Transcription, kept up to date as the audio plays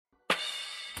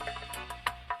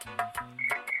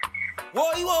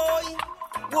Woy, woy,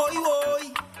 woy,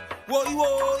 woy, woy,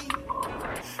 woy.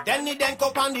 Then the denk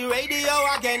up on the radio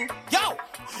again. Yo!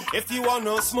 If you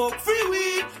wanna smoke free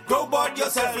weed, grow bud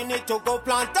yourself. You need to go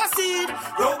plant a seed.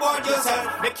 Grow bud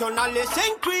yourself. Make your knowledge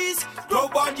increase. Grow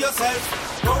bud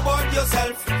yourself. Grow bud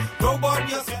yourself. Grow bud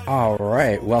yourself. All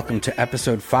right. Welcome to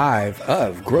episode 5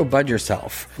 of Grow Bud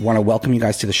Yourself. I want to welcome you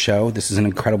guys to the show. This is an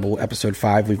incredible episode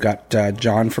 5. We've got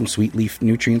John from Sweet Leaf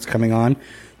Nutrients coming on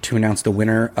to announce the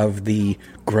winner of the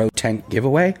Grow Tent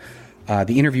giveaway.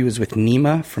 The interview is with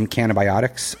Nima from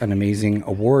Cannabiotics, an amazing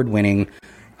award-winning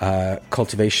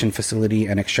cultivation facility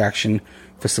and extraction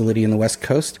facility in the West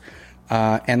Coast.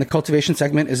 And the cultivation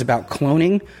segment is about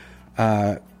cloning,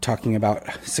 talking about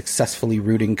successfully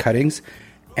rooting cuttings,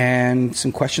 and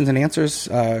some questions and answers,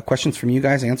 questions from you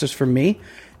guys, answers from me.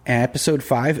 Episode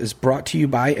 5 is brought to you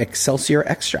by Excelsior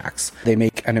Extracts. They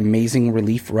make an amazing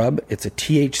relief rub. It's a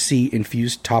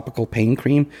THC-infused topical pain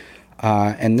cream,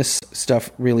 and this stuff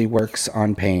really works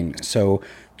on pain. So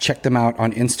check them out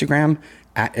on Instagram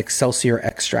at Excelsior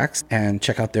Extracts and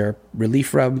check out their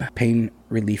Relief Rub Pain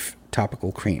Relief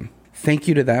Topical Cream. Thank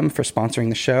you to them for sponsoring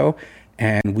the show,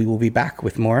 and we will be back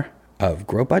with more of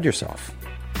Grow Bud Yourself.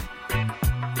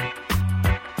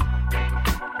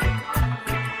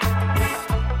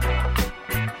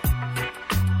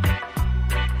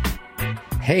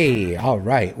 Hey, all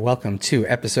right. Welcome to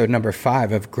episode number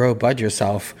 5 of Grow Bud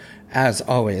Yourself. As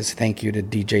always, thank you to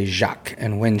DJ Jacques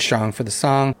and Win Strong for the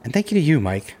song, and thank you to you,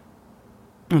 Mike.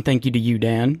 And thank you to you,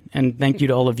 Dan, and thank you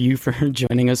to all of you for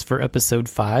joining us for episode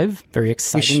 5. Very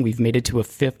exciting. We've made it to a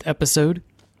 5th episode.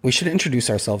 We should introduce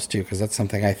ourselves, too, because that's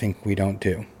something I think we don't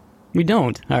do. We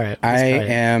don't? All right. I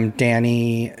am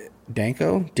Danny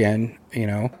Danko,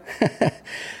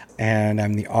 and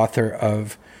I'm the author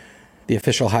of the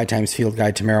official High Times Field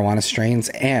Guide to Marijuana Strains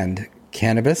and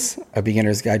Cannabis, A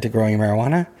Beginner's Guide to Growing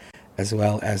Marijuana, as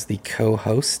well as the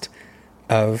co-host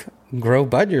of Grow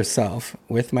Bud Yourself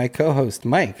with my co-host,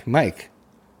 Mike. Mike,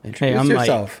 introduce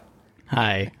yourself. Mike.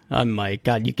 Hi, I'm Mike.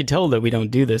 God, you could tell that we don't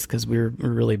do this because we're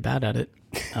really bad at it.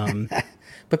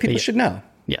 But people should know.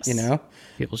 Yes.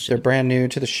 People should. They're brand new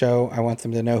to the show. I want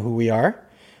them to know who we are,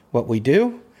 what we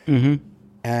do. Mm-hmm.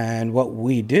 And what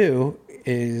we do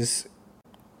is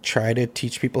try to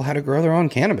teach people how to grow their own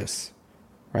cannabis,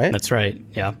 right? That's right.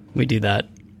 Yeah, we do that.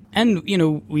 And,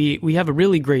 we have a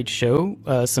really great show,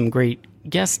 some great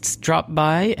guests drop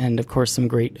by, and, of course, some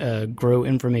great grow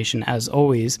information as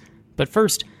always. But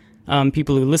first,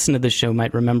 people who listen to this show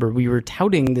might remember we were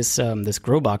touting this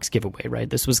Grow Box giveaway,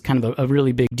 right? This was kind of a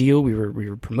really big deal. We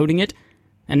were promoting it.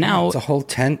 And now it's a whole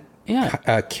tent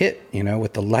kit,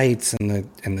 with the lights and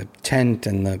the tent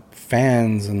and the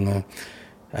fans and the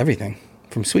everything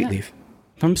from Sweet Leaf.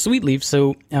 From Sweet Leaf.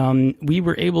 So we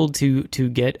were able to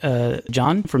get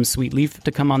John from Sweet Leaf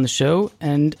to come on the show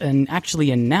and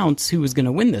actually announce who was going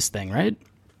to win this thing, right?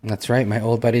 That's right. My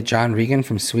old buddy John Regan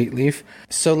from Sweet Leaf.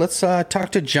 So let's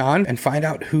talk to John and find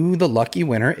out who the lucky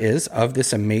winner is of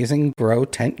this amazing Grow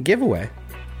Tent giveaway.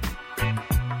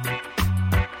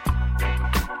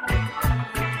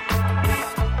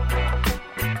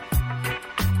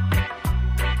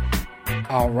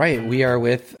 All right, we are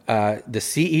with the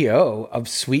CEO of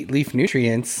Sweet Leaf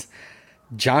Nutrients,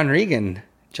 John Regan.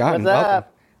 John, what's welcome.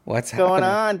 Up? What's going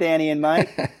on, Danny and Mike?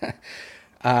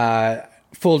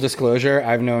 Full disclosure,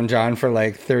 I've known John for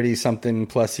like 30-something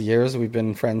plus years. We've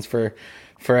been friends for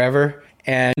forever.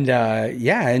 And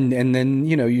and then,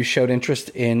 you showed interest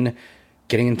in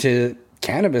getting into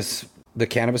cannabis, the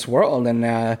cannabis world,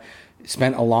 and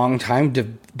spent a long time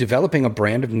developing a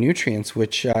brand of nutrients,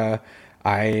 which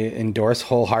I endorse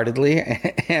wholeheartedly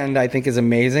and I think is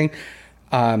amazing.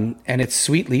 And it's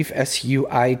Sweet Leaf,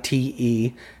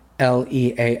 SUITELEAF,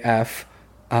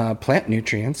 plant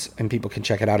nutrients. And people can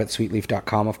check it out at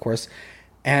sweetleaf.com, of course.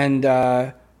 And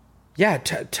tell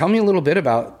me a little bit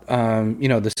about,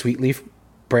 the Sweet Leaf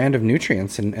brand of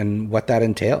nutrients and what that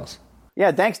entails.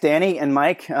 Yeah, thanks, Danny and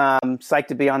Mike. Psyched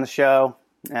to be on the show.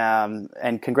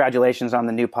 And congratulations on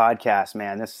the new podcast,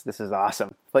 man. This is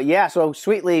awesome. But yeah, so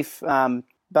Sweet Leaf,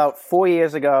 about 4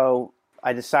 years ago,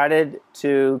 I decided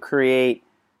to create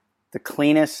the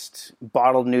cleanest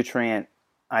bottled nutrient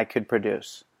I could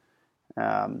produce.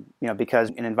 Because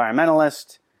an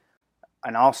environmentalist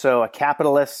and also a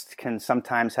capitalist can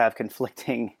sometimes have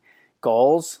conflicting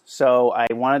goals. So I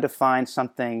wanted to find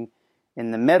something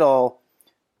in the middle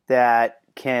that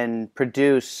can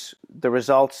produce the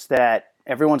results that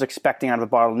everyone's expecting out of a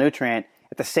bottled nutrient,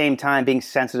 at the same time being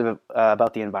sensitive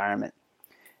about the environment.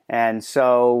 And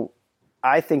so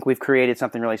I think we've created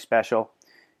something really special.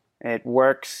 It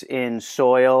works in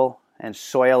soil and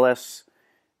soilless.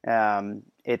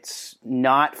 It's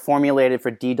not formulated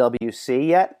for DWC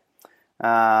yet,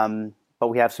 but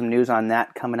we have some news on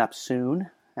that coming up soon.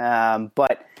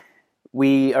 But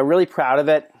we are really proud of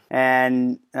it.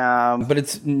 And but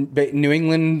it's New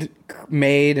England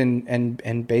made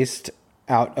and based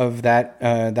out of that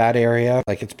area,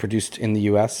 like it's produced in the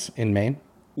U.S. in Maine.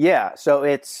 Yeah, so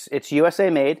it's USA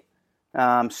made,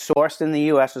 sourced in the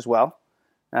U.S. as well,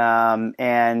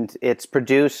 and it's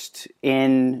produced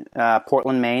in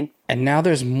Portland, Maine. And now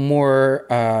there's more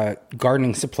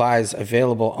gardening supplies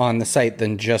available on the site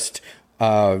than just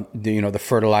the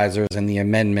fertilizers and the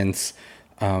amendments.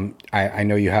 I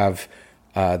know you have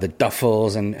the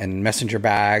duffels and messenger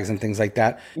bags and things like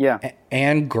that. Yeah,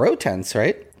 and grow tents,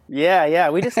 right? Yeah.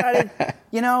 We decided,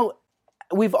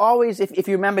 we've always, if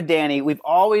you remember, Danny, we've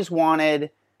always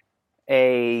wanted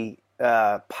a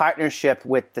partnership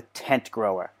with the tent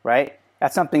grower, right?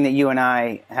 That's something that you and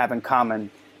I have in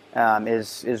common,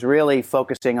 is really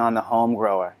focusing on the home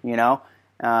grower,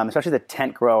 especially the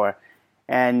tent grower.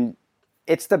 And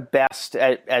it's the best,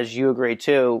 as you agree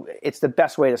too, it's the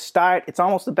best way to start. It's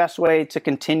almost the best way to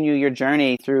continue your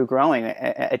journey through growing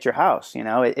at your house.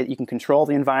 You can control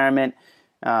the environment.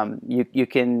 You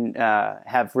can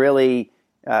have really,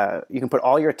 you can put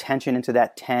all your attention into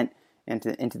that tent,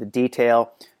 into the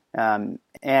detail.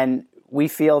 And we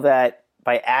feel that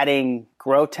by adding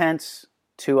grow tents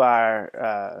to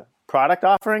our product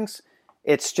offerings,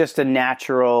 it's just a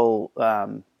natural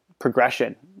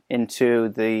progression into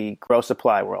the grow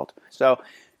supply world. So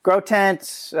grow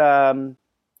tents,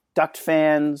 duct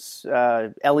fans,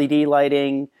 LED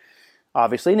lighting,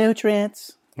 obviously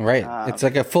nutrients. Right. It's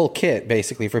like a full kit,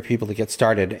 basically, for people to get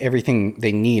started. Everything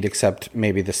they need except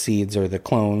maybe the seeds or the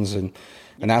clones and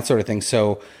that sort of thing.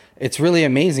 So it's really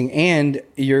amazing. And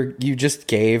you just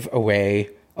gave away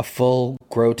a full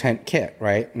grow tent kit,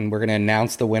 right? And we're going to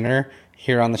announce the winner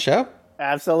here on the show.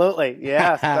 Absolutely.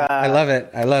 Yes. I love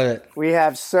it. We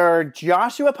have Sir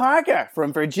Joshua Parker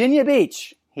from Virginia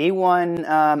Beach. He won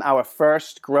our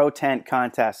first grow tent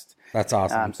contest. That's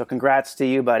awesome. So congrats to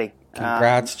you, buddy.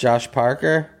 Congrats, Josh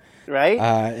Parker. Right?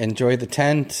 Enjoy the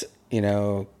tent,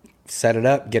 set it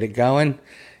up, get it going,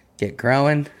 get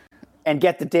growing. And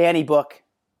get the Danny book.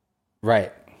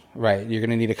 Right. You're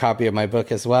going to need a copy of my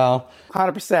book as well.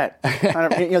 100%.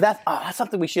 That's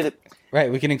something we should have. Right,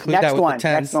 we can include that with the tents.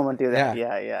 Next one we'll do that.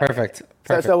 Yeah. Perfect.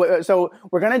 So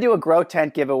we're going to do a grow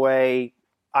tent giveaway,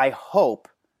 I hope,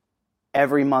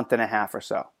 every month and a half or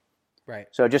so. Right.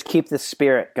 So just keep the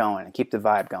spirit going and keep the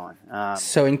vibe going.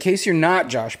 So in case you're not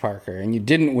Josh Parker and you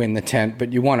didn't win the tent,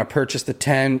 but you want to purchase the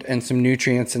tent and some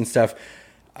nutrients and stuff,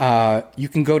 you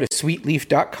can go to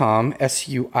sweetleaf.com,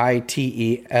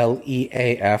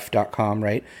 SUITELEAF.com,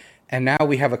 right? And now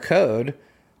we have a code,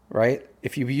 right?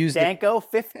 If you use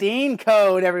Danko15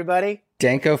 code, everybody.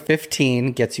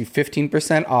 Danko15 gets you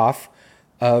 15% off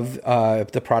of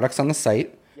the products on the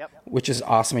site. Yep. Which is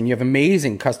awesome. And you have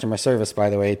amazing customer service,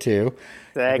 by the way, too.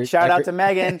 Shout out to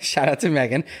Megan. Shout out to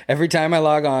Megan. Every time I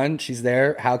log on, she's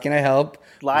there. How can I help?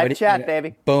 Live chat,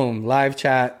 baby. Boom, live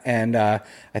chat. And I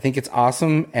think it's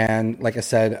awesome. And like I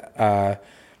said,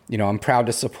 I'm proud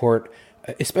to support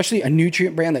especially a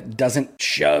nutrient brand that doesn't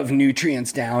shove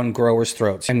nutrients down growers'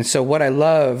 throats. And so what I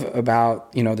love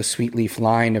about, the Sweet Leaf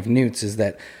line of newts is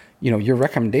that, your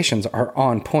recommendations are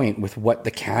on point with what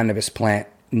the cannabis plant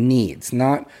needs.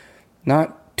 Not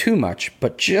too much,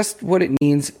 but just what it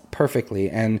needs perfectly.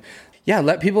 And yeah,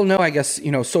 let people know, I guess,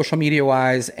 social media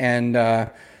wise and,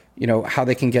 how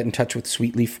they can get in touch with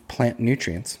Sweet Leaf plant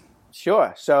nutrients.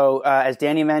 Sure. So as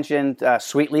Danny mentioned,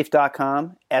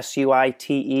 sweetleaf.com,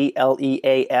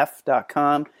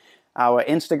 SUITELEAF.com. Our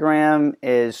Instagram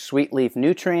is Sweetleaf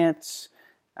Nutrients.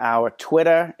 Our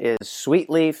Twitter is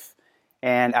Sweetleaf.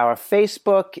 And our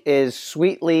Facebook is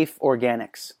Sweetleaf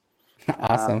Organics.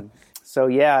 Awesome. So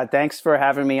yeah, thanks for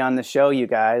having me on the show, you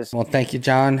guys. Well, thank you,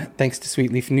 John. Thanks to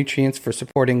Sweet Leaf Nutrients for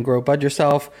supporting Grow Bud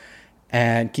Yourself.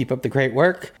 And keep up the great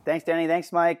work. Thanks, Danny.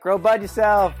 Thanks, Mike. Grow Bud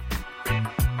Yourself.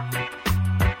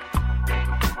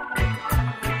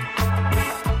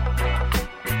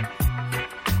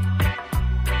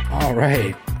 All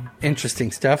right.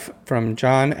 Interesting stuff from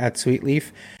John at Sweet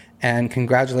Leaf. And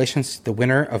congratulations to the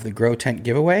winner of the Grow Tent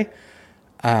giveaway.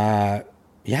 Yeah.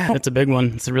 It's a big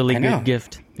one. It's a really good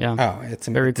gift. Yeah. Oh, it's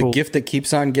a gift that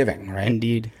keeps on giving, right?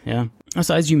 Indeed. Yeah.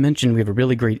 So as you mentioned, we have a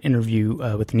really great interview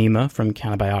with Nima from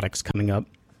Cannabiotics coming up.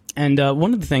 And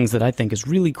one of the things that I think is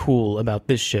really cool about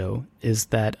this show is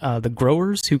that the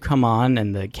growers who come on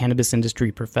and the cannabis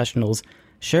industry professionals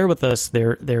share with us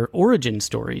their origin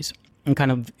stories and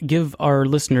kind of give our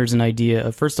listeners an idea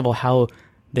of, first of all, how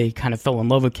they kind of fell in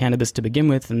love with cannabis to begin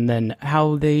with, and then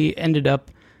how they ended up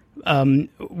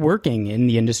working in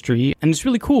the industry, and it's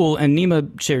really cool. And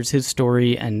Nima shares his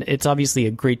story, and it's obviously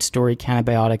a great story.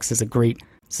 Cannabiotics is a great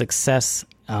success.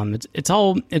 It's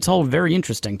all very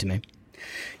interesting to me.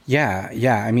 Yeah.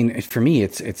 I mean, for me,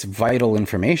 it's vital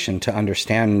information to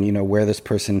understand, where this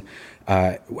person,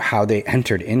 how they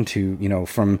entered into,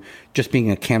 from just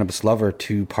being a cannabis lover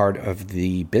to part of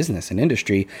the business and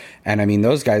industry. And I mean,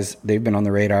 those guys, they've been on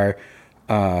the radar,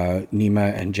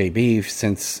 Nima and JB,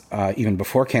 since even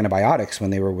before Cannabiotics, when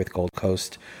they were with Gold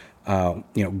Coast,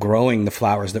 growing the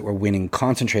flowers that were winning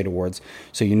concentrate awards.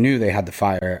 So you knew they had the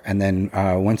fire. And then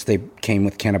once they came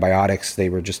with Cannabiotics, they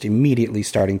were just immediately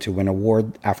starting to win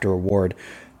award after award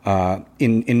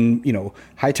in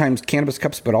High Times Cannabis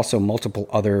Cups, but also multiple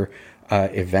other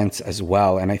events as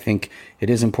well. And I think it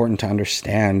is important to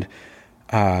understand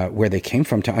where they came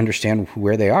from, to understand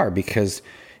where they are, because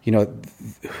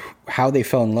how they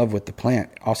fell in love with the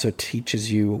plant also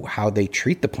teaches you how they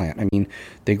treat the plant. I mean,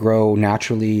 they grow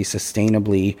naturally,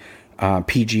 sustainably,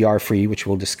 PGR free, which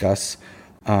we'll discuss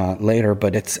later.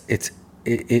 But it's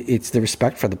the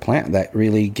respect for the plant that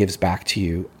really gives back to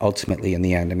you ultimately in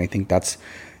the end. And I think that's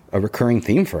a recurring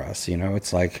theme for us.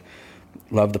 It's like,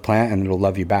 love the plant and it'll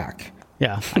love you back.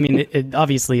 Yeah, I mean,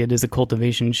 obviously it is a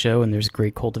cultivation show, and there's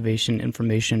great cultivation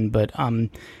information. But Dan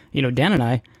and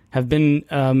I have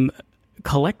been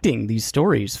collecting these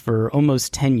stories for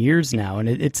almost 10 years now. And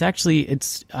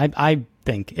I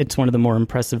think it's one of the more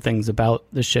impressive things about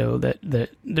the show that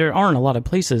there aren't a lot of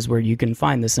places where you can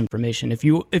find this information. If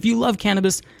you love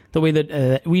cannabis the way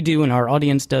that we do and our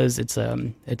audience does,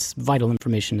 it's vital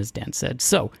information, as Dan said.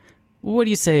 So what do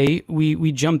you say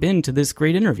we jump into this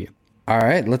great interview? All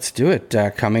right, let's do it.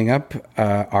 Coming up,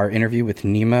 our interview with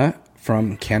Nima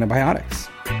from Cannabiotics.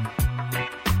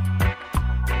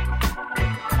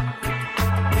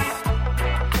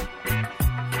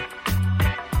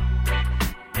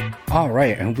 All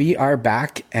right, and we are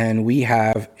back, and we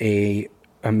have a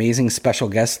amazing special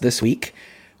guest this week.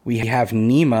 We have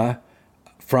Nima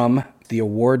from the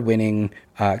award-winning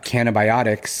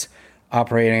Cannabiotics,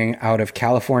 operating out of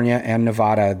California and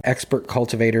Nevada, expert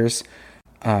cultivators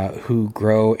who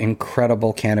grow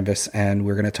incredible cannabis, and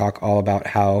we're going to talk all about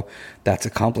how that's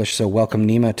accomplished. So welcome,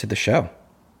 Nima, to the show.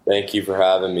 Thank you for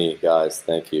having me, guys.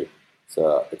 Thank you.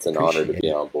 It's an honor to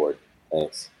be on board.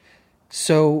 Thanks.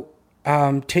 So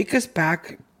take us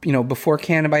back, before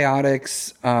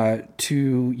Cannabiotics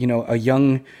to, a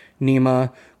young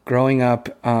Nima growing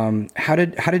up. How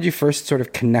did you first sort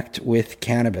of connect with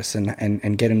cannabis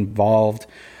and get involved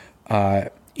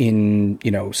in,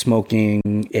 smoking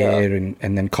it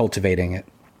and then cultivating it?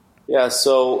 Yeah.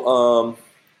 So,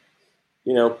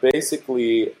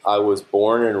 basically I was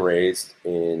born and raised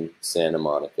in Santa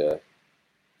Monica.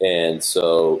 And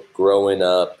so growing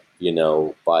up,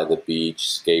 by the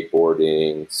beach,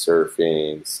 skateboarding,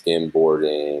 surfing,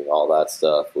 skimboarding, all that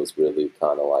stuff was really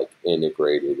kind of like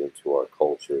integrated into our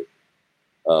culture.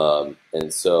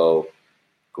 And so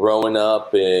growing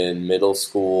up in middle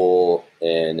school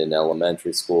and in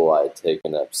elementary school, I had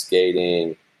taken up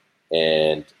skating.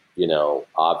 And,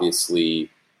 obviously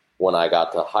when I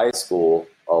got to high school,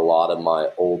 a lot of my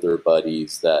older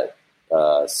buddies that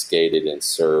skated and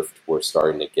surfed were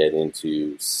starting to get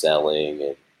into selling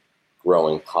and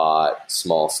growing pot,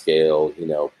 small scale,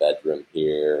 bedroom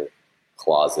here,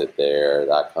 closet there,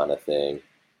 that kind of thing.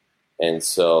 And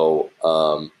so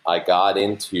I got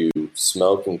into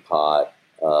smoking pot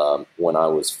when I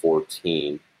was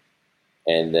 14.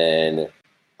 And then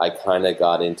I kind of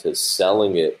got into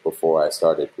selling it before I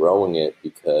started growing it,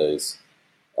 because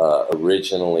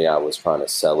originally I was trying to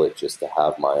sell it just to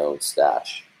have my own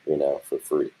stash, for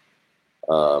free.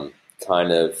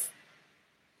 Kind of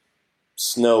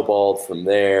snowballed from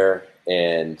there,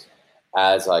 and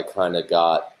as I kind of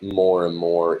got more and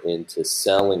more into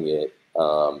selling it,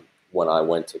 when I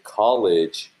went to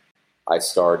college, I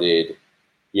started,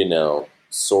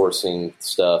 sourcing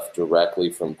stuff directly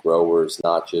from growers,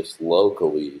 not just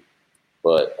locally,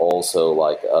 but also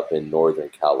like up in Northern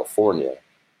California.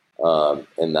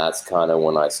 And that's kind of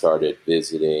when I started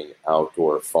visiting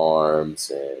outdoor farms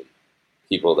and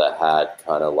people that had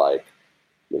kind of like,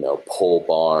 pole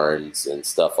barns and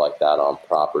stuff like that on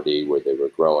property where they were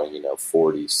growing,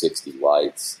 40, 60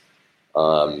 lights.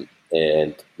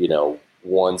 And,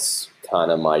 once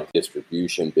kind of my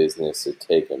distribution business had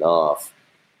taken off,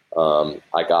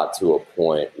 I got to a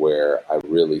point where I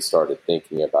really started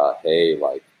thinking about, hey,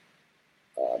 like,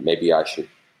 maybe I should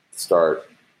start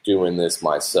doing this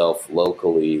myself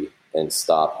locally and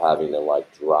stop having to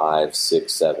like drive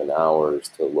 6-7 hours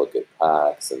to look at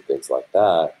packs and things like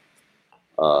that.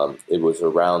 It was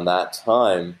around that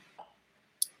time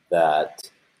that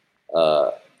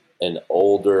an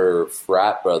older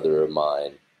frat brother of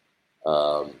mine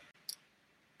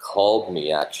called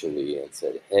me actually and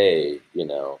said, hey,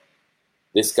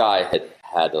 this guy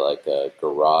had like a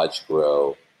garage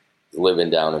grow living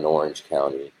down in Orange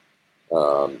County.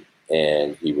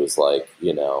 And he was like, he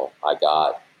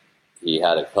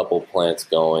had a couple plants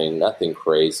going, nothing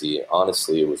crazy.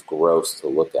 Honestly, it was gross to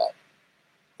look at.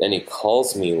 Then he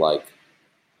calls me like,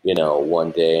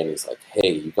 one day and he's like,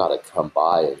 hey, you got to come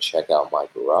by and check out my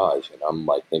garage. And I'm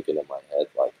like thinking in my head,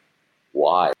 like,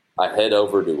 why? I head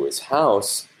over to his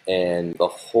house and the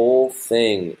whole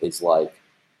thing is like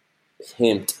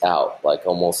pimped out, like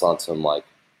almost on some like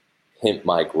pimp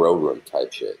my grow room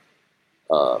type shit.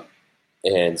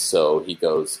 And so he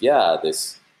goes, yeah,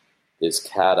 this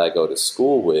cat I go to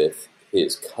school with,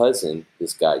 his cousin,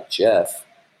 this guy Jeff,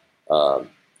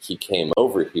 he came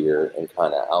over here and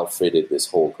kind of outfitted this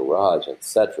whole garage,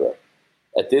 etc.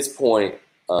 At this point,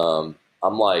 I'm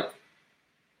like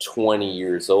 20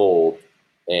 years old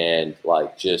and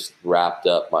like just wrapped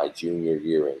up my junior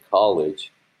year in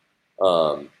college.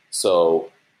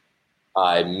 So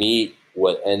I meet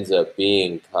what ends up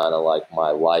being kind of like my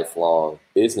lifelong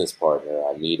business partner.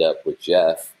 I meet up with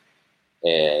Jeff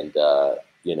and,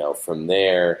 from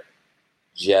there,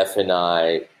 Jeff and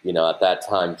I, at that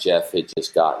time, Jeff had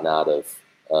just gotten out of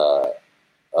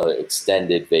an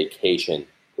extended vacation,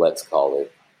 let's call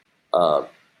it.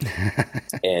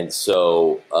 And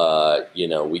so,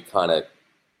 we kind of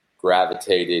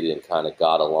gravitated and kind of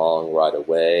got along right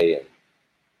away. And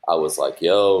I was like,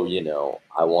 yo,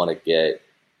 I want to get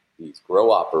these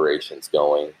grow operations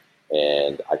going.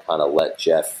 And I kind of let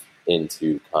Jeff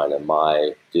into kind of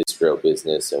my distro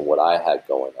business and what I had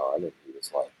going on. And he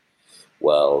was like,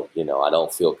 well, I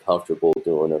don't feel comfortable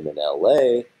doing them in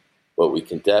LA, but we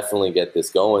can definitely get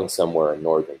this going somewhere in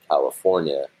Northern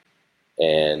California.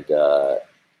 And,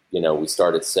 we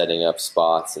started setting up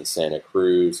spots in Santa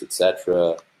Cruz,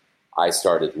 etc. I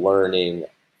started learning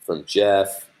from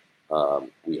Jeff.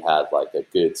 We had like a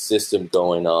good system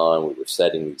going on. We were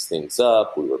setting these things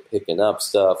up. We were picking up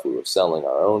stuff. We were selling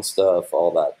our own stuff,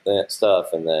 all that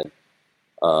stuff. And then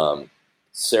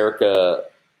circa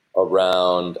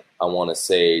around, I want to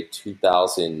say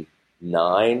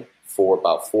 2009,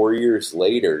 about 4 years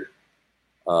later,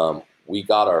 we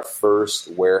got our first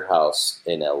warehouse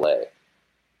in LA.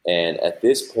 And at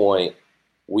this point,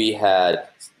 we had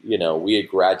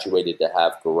graduated to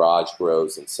have garage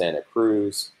grows in Santa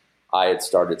Cruz. I had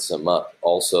started some up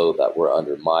also that were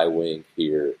under my wing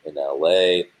here in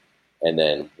LA. And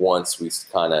then once we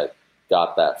kind of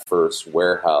got that first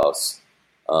warehouse,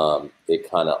 it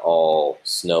kind of all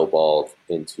snowballed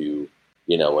into,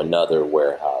 another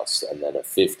warehouse and then a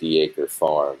 50-acre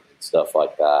farm and stuff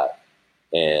like that.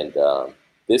 And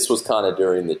this was kind of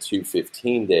during the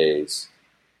 215 days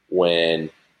when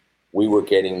we were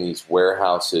getting these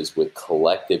warehouses with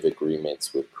collective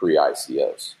agreements with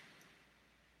pre-ICOs.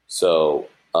 So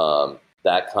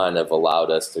that kind of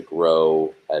allowed us to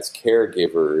grow as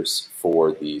caregivers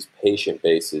for these patient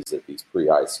bases at these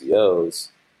pre-ICOs.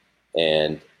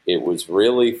 And it was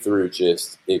really through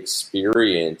just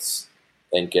experience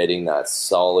and getting that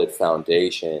solid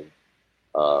foundation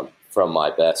from my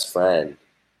best friend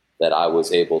that I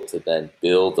was able to then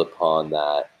build upon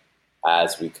that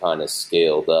as we kind of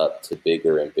scaled up to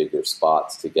bigger and bigger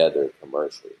spots together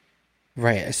commercially.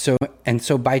 Right. So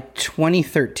by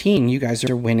 2013, you guys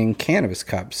are winning Cannabis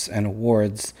Cups and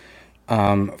awards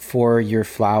for your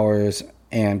flowers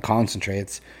and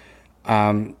concentrates.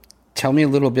 Tell me a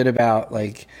little bit about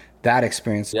like that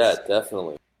experience. Yeah,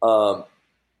 definitely.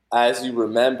 As you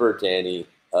remember, Danny,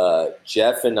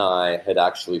 Jeff and I had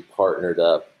actually partnered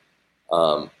up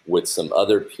with some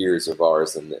other peers of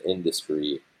ours in the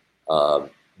industry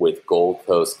with Gold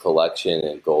Coast Collection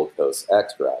and Gold Coast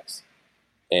Extracts.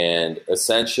 And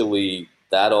essentially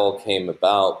that all came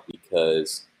about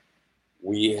because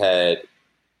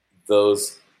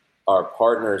our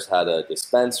partners had a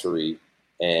dispensary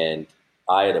and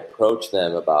I had approached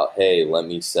them about, hey, let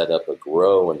me set up a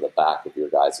grow in the back of your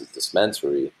guys'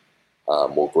 dispensary.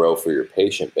 We'll grow for your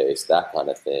patient base, that kind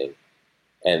of thing.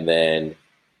 And then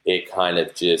it kind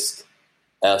of just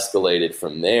escalated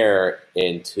from there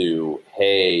into,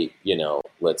 hey,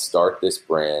 let's start this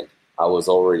brand. I was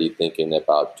already thinking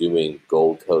about doing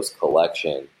Gold Coast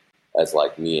Collection as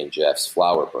like me and Jeff's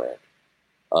flower brand.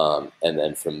 And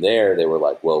then from there, they were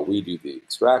like, well, we do the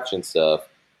extraction stuff.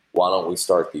 Why don't we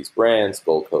start these brands,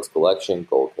 Gold Coast Collection,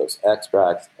 Gold Coast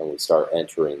Extracts, and we start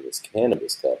entering this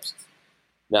Cannabis Cups.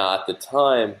 Now, at the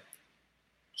time,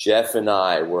 Jeff and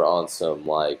I were on some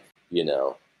like,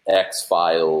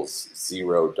 X-Files,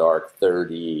 Zero Dark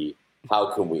 30,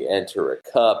 how can we enter a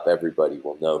cup? Everybody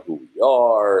will know who we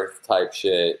are type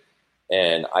shit.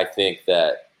 And I think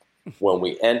that when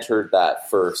we entered that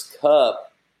first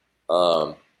cup,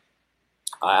 I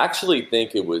actually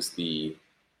think it was the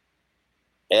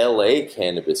LA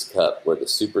Cannabis Cup where the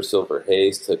Super Silver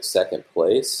Haze took second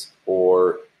place,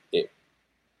 or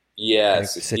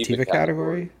sativa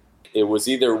category. It was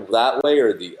either that way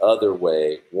or the other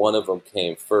way. One of them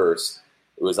came first.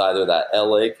 It was either that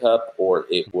LA Cup or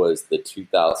it was the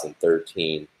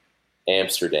 2013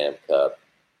 Amsterdam Cup,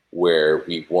 where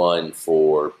we won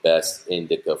for Best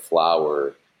Indica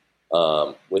Flower,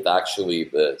 with actually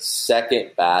the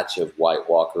second batch of White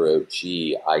Walker OG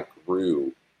I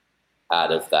grew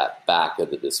out of that back of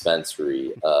the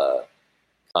dispensary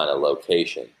kind of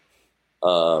location.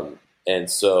 And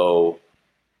so,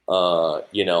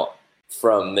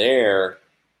 from there,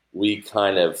 we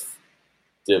kind of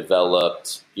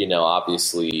developed,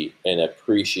 obviously an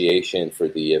appreciation for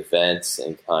the events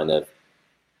and kind of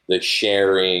the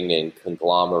sharing and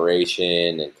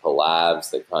conglomeration and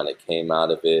collabs that kind of came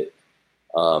out of it.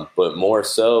 But more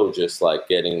so just like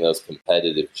getting those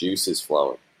competitive juices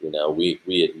flowing.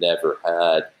 We had never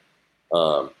had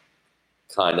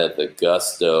kind of the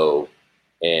gusto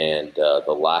and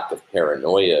the lack of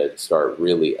paranoia to start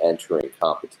really entering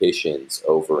competitions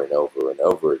over and over and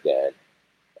over again.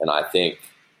 And I think,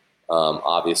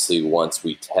 obviously, once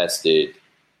we tested,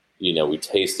 we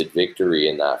tasted victory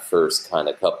in that first kind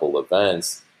of couple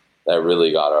events, that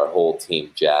really got our whole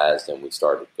team jazzed and we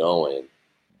started going.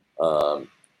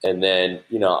 And then,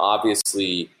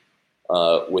 obviously,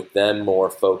 with them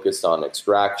more focused on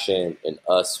extraction and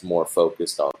us more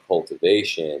focused on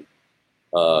cultivation,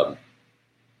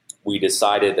 we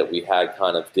decided that we had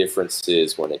kind of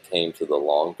differences when it came to the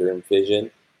long-term vision,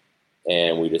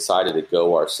 and we decided to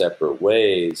go our separate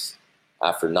ways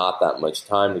after not that much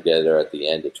time together at the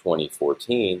end of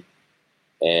 2014,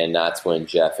 and that's when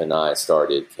Jeff and I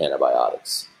started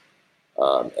Cannabiotics.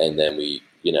 And then we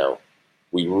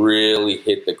really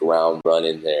hit the ground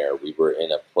running there. We were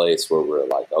in a place where we were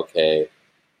like, okay,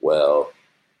 well,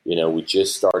 we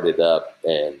just started up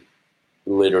and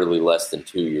literally less than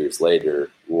 2 years later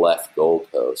left Gold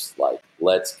Coast. Like,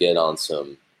 let's get on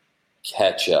some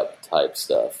catch-up type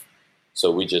stuff. So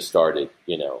we just started,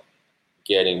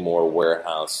 getting more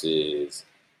warehouses,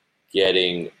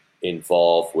 getting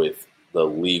involved with the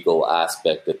legal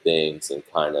aspect of things and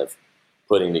kind of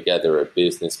putting together a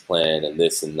business plan and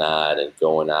this and that, and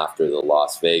going after the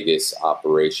Las Vegas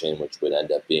operation, which would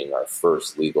end up being our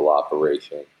first legal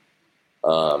operation.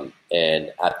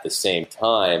 And at the same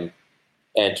time,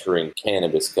 entering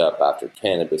Cannabis Cup after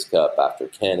Cannabis Cup after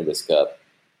Cannabis Cup.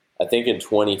 I think in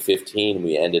 2015,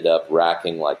 we ended up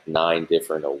racking like 9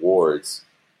 different awards,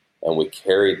 and we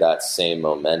carried that same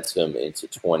momentum into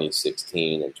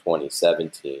 2016 and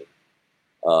 2017.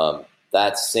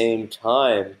 That same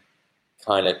time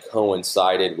kind of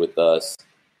coincided with us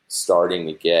starting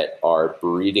to get our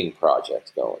breeding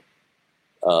project going.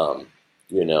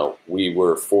 We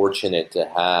were fortunate to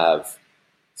have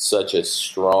such a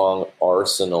strong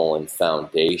arsenal and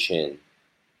foundation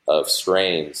of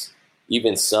strains,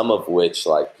 even some of which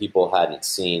like people hadn't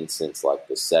seen since like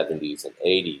the 70s and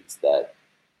 80s, that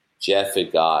Jeff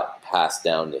had got passed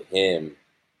down to him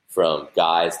from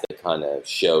guys that kind of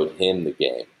showed him the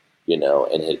game,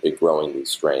 and had been growing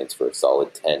these strains for a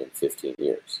solid 10 and 15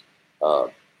 years.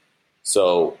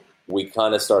 So we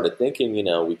kind of started thinking,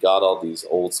 we got all these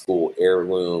old school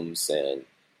heirlooms and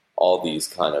all these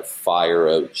kind of fire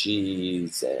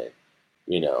OGs and,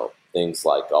 things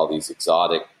like all these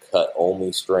exotic cut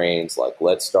only strains. Like,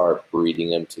 let's start breeding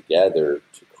them together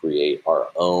to create our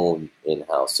own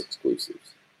in-house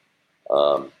exclusives.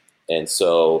 And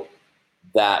so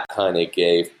that kind of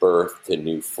gave birth to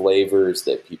new flavors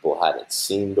that people hadn't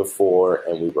seen before.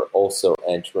 And we were also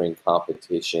entering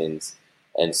competitions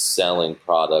and selling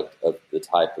product of the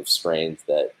type of strains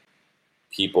that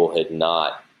people had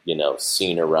not,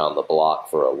 seen around the block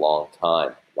for a long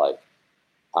time, like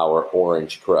our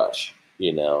Orange Crush.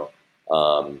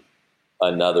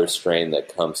 Another strain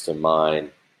that comes to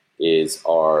mind is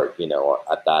our,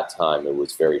 at that time it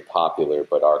was very popular,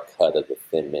 but our cut of the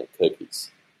Thin Mint cookies.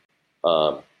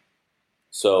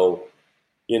 So,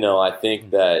 I think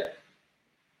that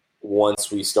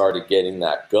once we started getting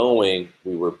that going,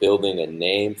 we were building a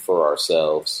name for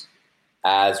ourselves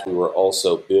as we were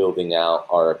also building out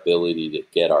our ability to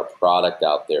get our product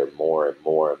out there more and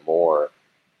more and more.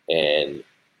 And,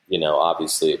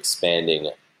 obviously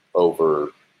expanding over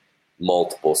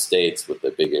multiple states with a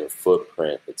bigger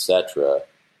footprint, etc.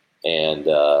 And,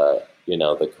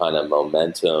 the kind of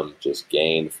momentum just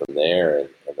gained from there, and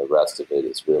the rest of it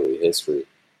is really history.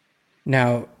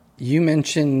 Now, you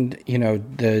mentioned,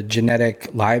 the genetic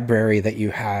library that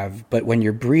you have, but when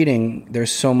you're breeding,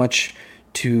 there's so much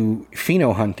to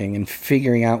pheno hunting and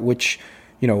figuring out which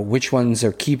ones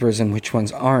are keepers and which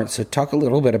ones aren't. So talk a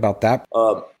little bit about that.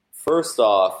 First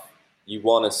off, you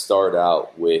want to start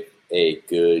out with a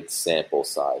good sample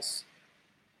size.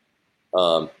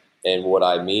 And what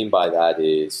I mean by that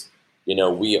is,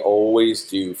 we always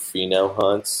do pheno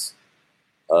hunts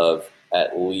of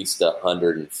at least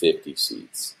 150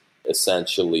 seeds.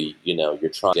 Essentially, you're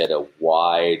trying to get a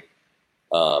wide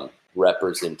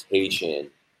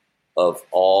representation of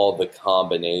all the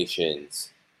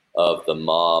combinations of the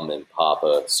mom and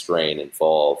papa strain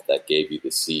involved that gave you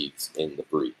the seeds in the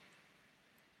breed.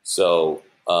 So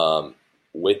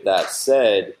with that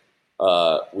said,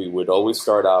 we would always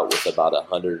start out with about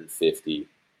 150,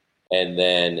 and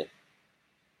then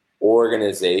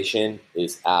organization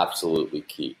is absolutely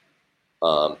key.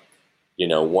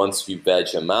 Once you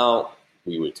veg them out,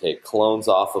 we would take clones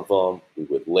off of them, we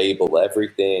would label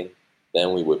everything,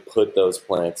 then we would put those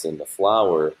plants in the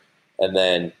flower, and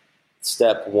then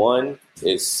step one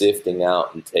is sifting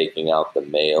out and taking out the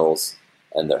males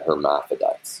and the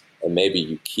hermaphrodites. And maybe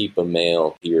you keep a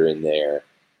male here and there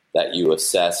that you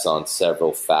assess on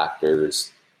several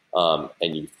factors,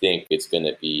 and you think it's going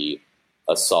to be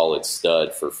a solid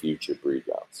stud for future breed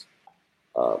rounds.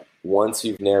 Once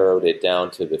you've narrowed it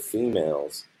down to the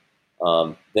females,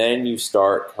 then you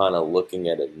start kind of looking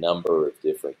at a number of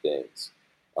different things.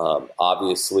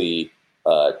 Obviously,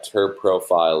 terp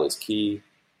profile is key.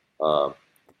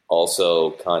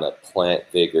 Also, kind of plant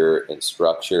vigor and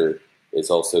structure is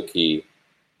also key.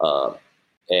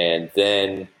 And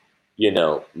then,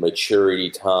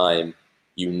 maturity time,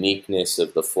 uniqueness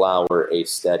of the flower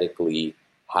aesthetically,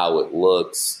 how it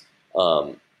looks,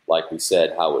 like we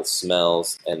said, how it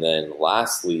smells. And then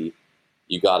lastly,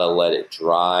 you got to let it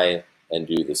dry and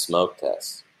do the smoke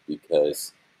test,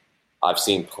 because I've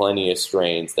seen plenty of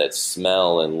strains that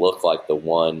smell and look like the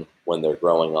one when they're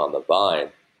growing on the vine,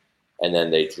 and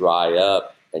then they dry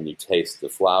up and you taste the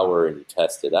flower and you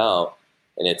test it out,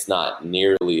 and it's not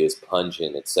nearly as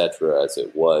pungent, etc., as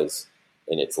it was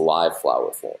in its live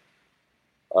flower form.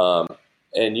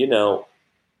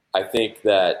 I think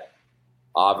that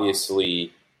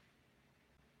obviously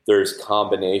there's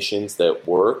combinations that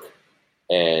work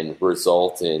and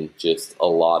result in just a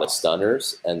lot of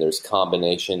stunners, and there's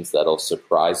combinations that'll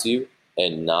surprise you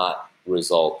and not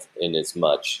result in as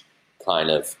much kind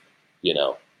of,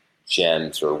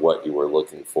 gems or what you were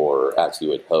looking for as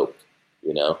you had hoped,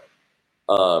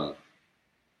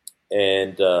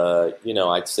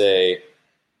 I'd say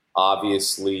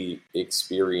obviously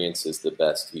experience is the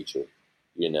best teacher,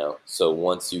 so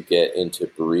once you get into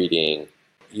breeding,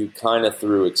 you kind of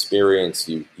through experience,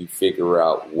 you figure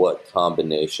out what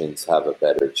combinations have a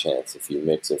better chance. If you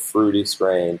mix a fruity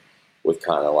strain with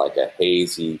kind of like a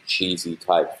hazy, cheesy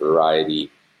type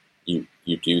variety,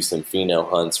 you do some pheno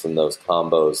hunts from those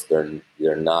combos,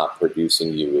 they're not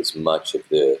producing you as much of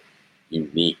the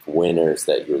unique winners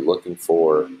that you're looking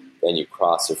for. Then you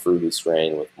cross a fruity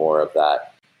strain with more of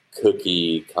that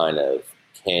cookie kind of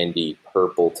candy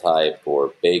purple type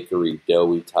or bakery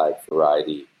doughy type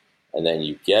variety, and then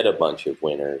you get a bunch of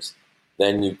winners.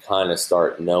 Then you kind of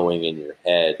start knowing in your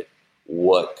head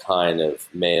what kind of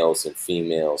males and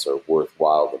females are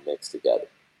worthwhile to mix together.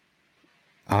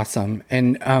 Awesome.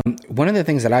 And one of the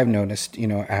things that I've noticed,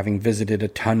 having visited a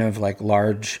ton of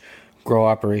large grow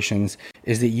operations,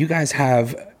 is that you guys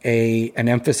have an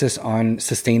emphasis on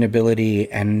sustainability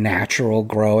and natural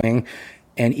growing,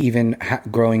 and even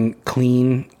growing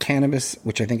clean cannabis,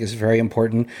 which I think is very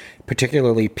important,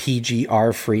 particularly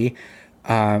PGR free.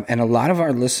 And a lot of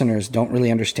our listeners don't really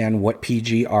understand what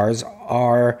PGRs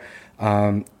are,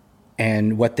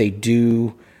 and what they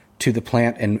do to the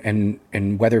plant,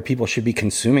 and whether people should be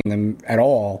consuming them at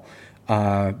all,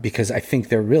 because I think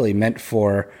they're really meant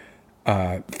for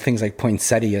things like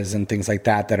poinsettias and things like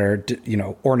that are,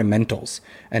 ornamentals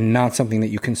and not something that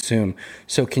you consume.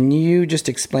 So can you just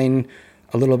explain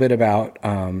a little bit about,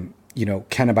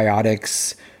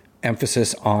 Cannabiotix'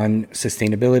 emphasis on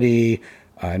sustainability,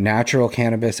 natural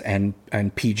cannabis, and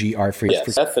PGR free?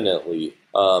 Yes, definitely.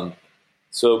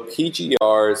 So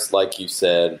PGRs, like you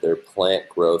said, they're plant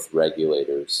growth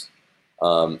regulators.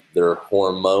 They're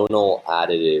hormonal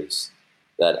additives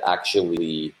that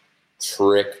actually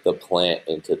trick the plant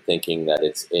into thinking that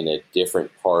it's in a different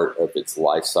part of its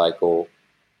life cycle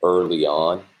early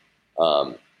on.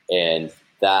 And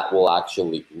that will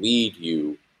actually lead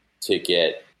you to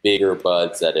get bigger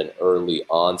buds at an early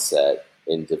onset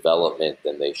in development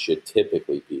than they should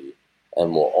typically be,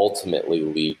 and will ultimately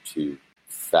lead to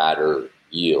fatter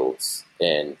yields.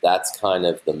 And that's kind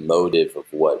of the motive of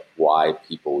why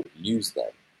people use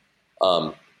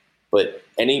them. But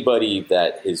anybody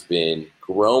that has been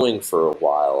growing for a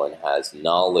while and has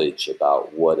knowledge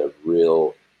about what a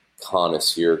real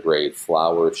connoisseur grade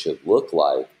flower should look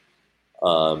like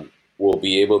will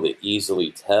be able to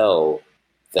easily tell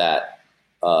that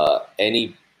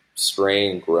any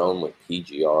strain grown with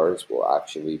PGRs will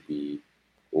actually be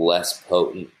less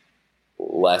potent,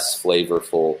 less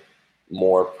flavorful,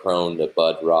 more prone to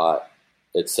bud rot,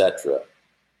 etc.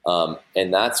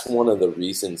 And that's one of the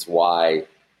reasons why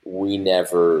we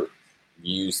never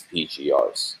used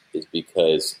PGRs, is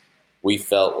because we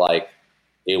felt like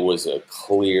it was a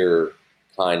clear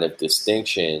kind of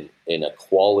distinction in a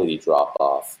quality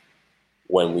drop-off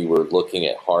when we were looking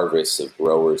at harvests of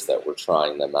growers that were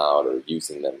trying them out or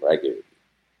using them regularly.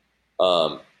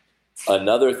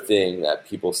 Another thing that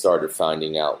people started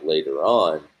finding out later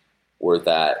on were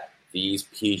that these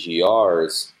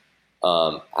PGRs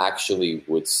actually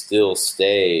would still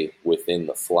stay within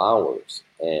the flowers,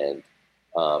 and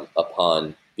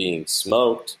upon being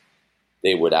smoked,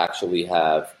 they would actually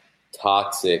have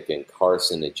toxic and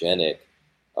carcinogenic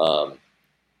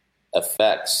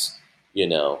effects,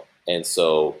 And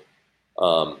so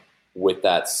with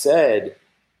that said,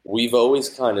 we've always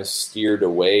kind of steered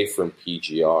away from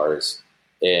PGRs.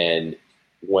 And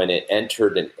when it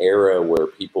entered an era where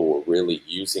people were really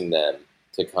using them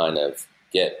to kind of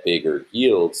get bigger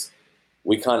yields,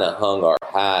 we kind of hung our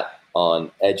hat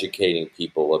on educating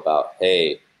people about,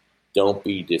 hey, don't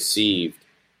be deceived.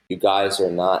 You guys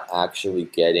are not actually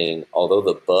getting, although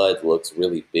the bud looks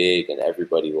really big and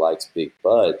everybody likes big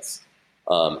buds,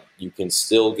 you can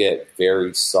still get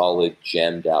very solid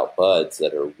gemmed out buds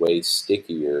that are way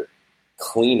stickier,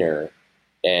 cleaner,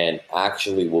 and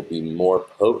actually will be more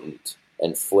potent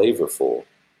and flavorful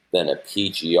than a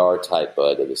PGR type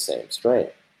bud of the same strain.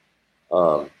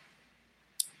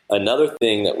 Another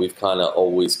thing that we've kind of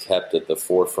always kept at the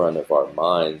forefront of our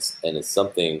minds, and it's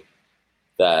something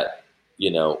that,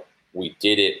 we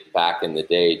did it back in the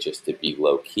day just to be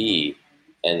low key,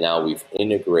 and now we've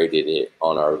integrated it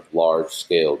on our large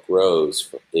scale grows,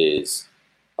 is,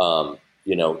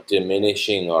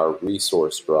 diminishing our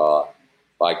resource draw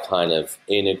by kind of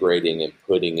integrating and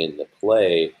putting into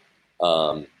play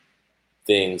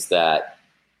things that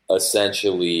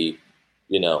essentially,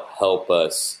 help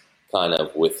us kind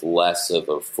of with less of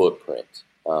a footprint.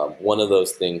 One of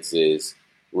those things is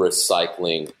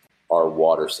recycling our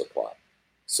water supply.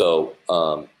 So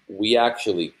we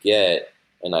actually get,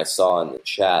 and I saw in the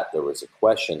chat there was a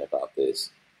question about this,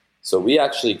 so we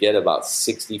actually get about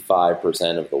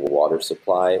 65% of the water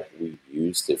supply we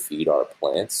use to feed our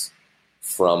plants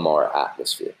from our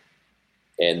atmosphere.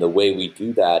 And the way we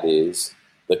do that is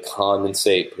the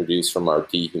condensate produced from our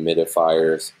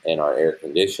dehumidifiers and our air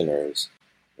conditioners,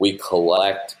 we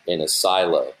collect in a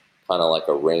silo, kind of like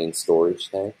a rain storage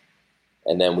tank.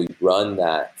 And then we run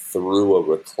that through a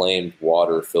reclaimed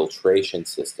water filtration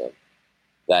system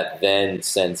that then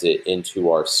sends it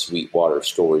into our sweet water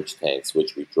storage tanks,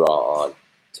 which we draw on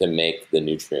to make the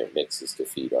nutrient mixes to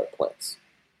feed our plants.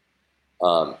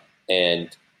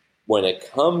 And when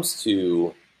it comes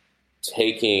to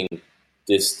taking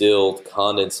distilled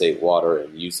condensate water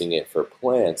and using it for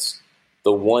plants,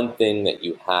 the one thing that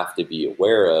you have to be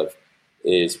aware of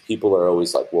is people are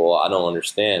always like, well, I don't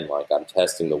understand. Like, I'm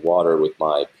testing the water with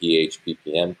my pH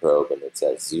ppm probe and it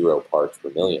says 0 parts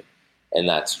per million. And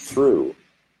that's true.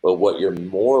 But what you're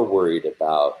more worried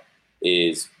about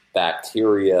is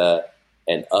bacteria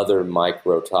and other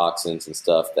microtoxins and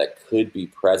stuff that could be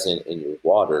present in your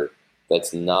water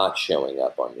that's not showing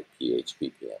up on your pH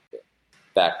ppm.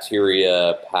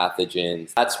 Bacteria,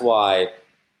 pathogens. That's why,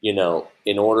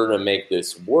 in order to make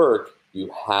this work, you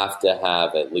have to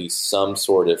have at least some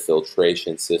sort of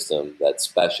filtration system that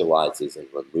specializes in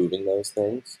removing those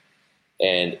things.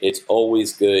 And it's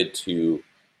always good to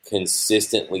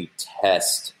consistently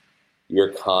test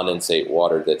your condensate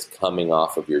water that's coming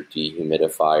off of your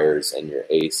dehumidifiers and your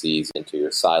ACs into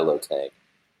your silo tank.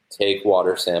 Take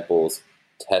water samples,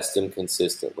 test them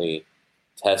consistently,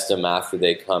 test them after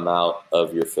they come out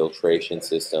of your filtration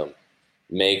system.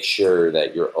 Make sure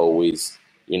that you're always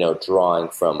drawing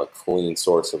from a clean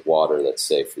source of water that's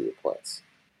safe for your plants.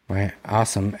 Right.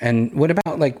 Awesome. And what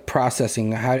about like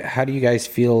processing? How do you guys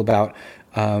feel about,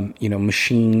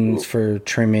 machines for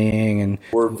trimming? And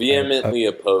we're vehemently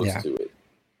opposed to it.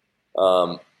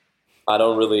 I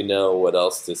don't really know what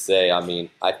else to say. I mean,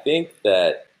 I think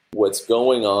that what's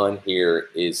going on here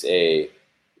is a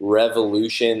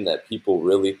revolution that people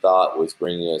really thought was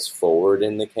bringing us forward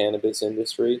in the cannabis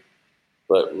industry.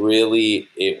 But really,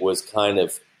 it was kind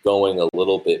of going a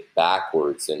little bit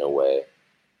backwards in a way.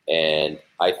 And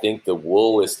I think the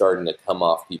wool is starting to come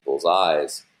off people's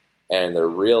eyes, and they're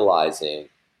realizing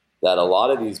that a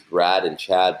lot of these Brad and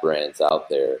Chad brands out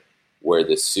there, where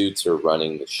the suits are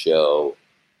running the show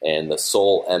and the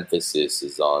sole emphasis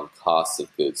is on cost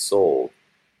of goods sold,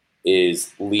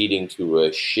 is leading to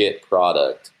a shit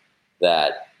product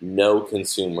that no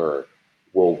consumer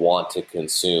will want to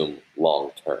consume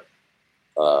long term.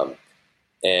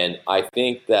 And I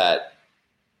think that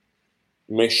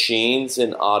machines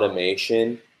and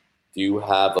automation do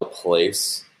have a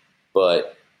place,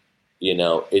 but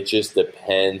it just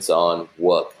depends on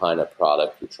what kind of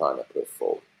product you're trying to put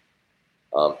forward.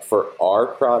 For our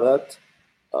product,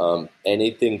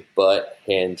 anything but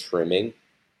hand trimming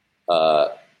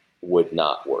would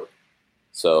not work.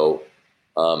 So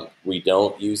we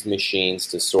don't use machines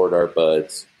to sort our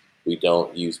buds. We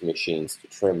don't use machines to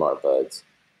trim our buds.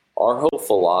 Our whole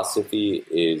philosophy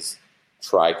is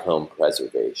trichome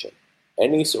preservation.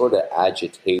 Any sort of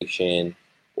agitation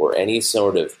or any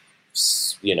sort of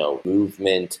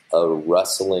movement, a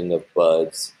rustling of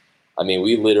buds. I mean,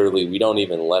 we don't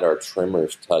even let our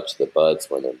trimmers touch the buds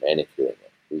when they're manicuring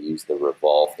it. We use the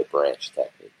revolve the branch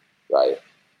technique, right?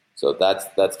 So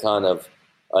that's kind of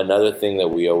another thing that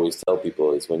we always tell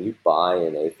people is when you buy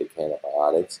an eighth of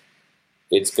Cannabiotix,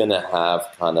 it's going to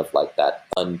have kind of like that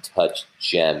untouched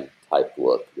gem type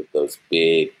look with those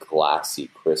big glassy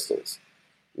crystals,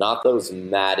 not those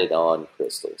matted on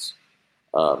crystals.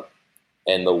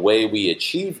 And the way we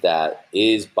achieve that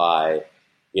is by,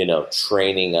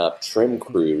 training up trim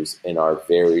crews in our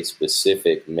very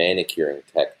specific manicuring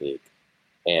technique.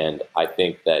 And I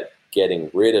think that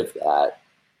getting rid of that,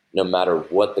 no matter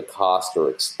what the cost or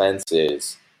expense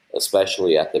is,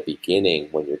 especially at the beginning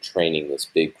when you're training this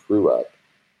big crew up,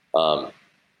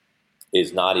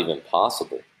 is not even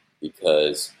possible,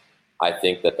 because I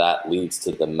think that leads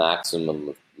to the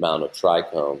maximum amount of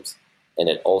trichomes. And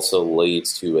it also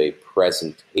leads to a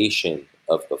presentation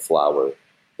of the flower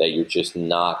that you're just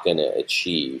not going to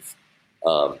achieve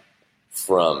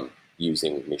from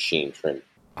using machine trim.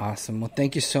 Awesome. Well,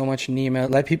 thank you so much, Nima.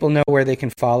 Let people know where they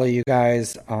can follow you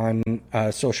guys on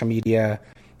social media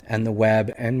and the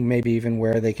web, and maybe even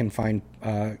where they can find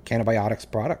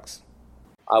Cannabiotix products.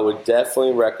 I would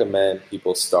definitely recommend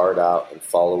people start out and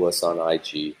follow us on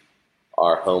IG.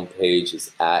 Our homepage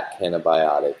is at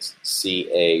Cannabiotix,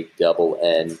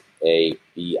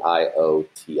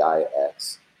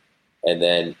 CANNABIOTIX. And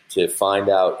then to find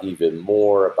out even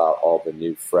more about all the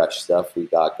new fresh stuff we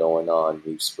got going on,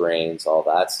 new strains, all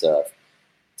that stuff,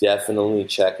 definitely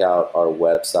check out our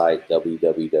website,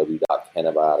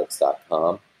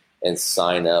 www.cannabiotix.com, and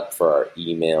sign up for our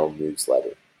email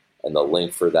newsletter. And the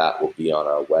link for that will be on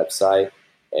our website.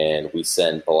 And we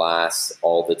send blasts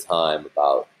all the time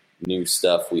about new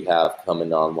stuff we have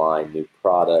coming online, new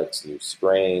products, new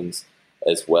strains,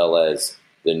 as well as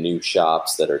the new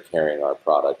shops that are carrying our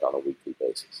product on a weekly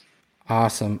basis.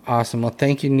 Awesome. Well,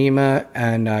 thank you, Nima,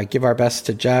 and give our best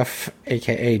to Jeff,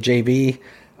 a.k.a. JB.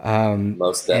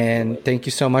 Most definitely. And thank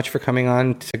you so much for coming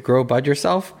on to Grow Bud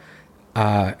Yourself.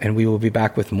 And we will be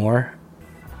back with more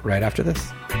right after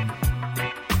this.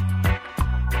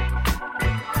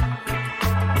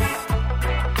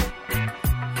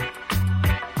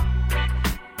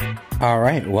 All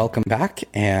right, welcome back.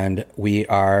 And we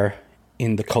are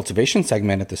in the cultivation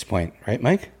segment at this point, right,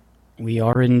 Mike? We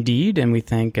are indeed, and we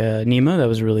thank Nima. That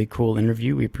was a really cool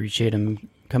interview. We appreciate him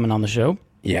coming on the show.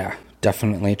 Yeah,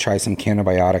 definitely try some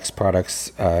Cannabiotix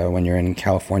products when you're in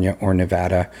California or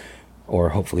Nevada, or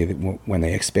hopefully when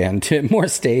they expand to more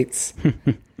states.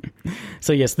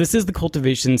 So yes, this is the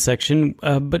cultivation section,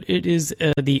 but it is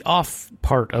the off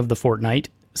part of the fortnight.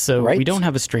 So we don't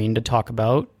have a strain to talk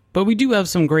about, but we do have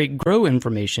some great grow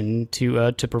information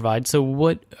to provide. So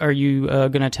what are you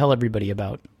going to tell everybody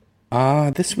about?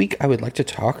 This week I would like to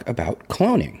talk about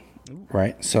cloning,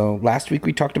 right? So last week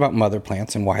we talked about mother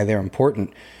plants and why they're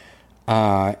important,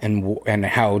 and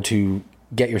how to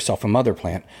get yourself a mother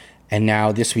plant. And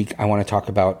now this week I want to talk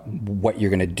about what you're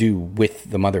going to do with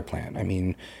the mother plant. I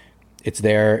mean, it's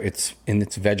there, it's in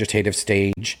its vegetative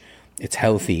stage, it's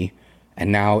healthy, and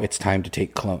now it's time to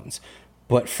take clones.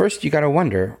 But first you got to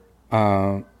wonder,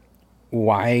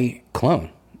 why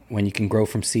clone when you can grow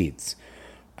from seeds?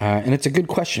 And it's a good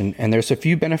question. And there's a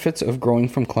few benefits of growing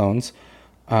from clones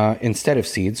instead of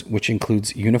seeds, which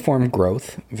includes uniform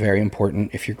growth. Very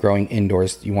important. If you're growing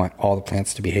indoors, you want all the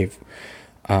plants to behave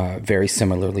very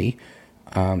similarly,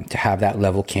 to have that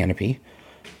level canopy.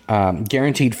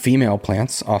 Guaranteed female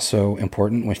plants, also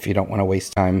important if you don't want to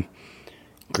waste time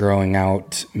growing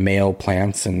out male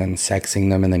plants and then sexing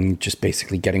them and then just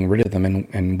basically getting rid of them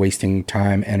and wasting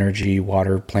time, energy,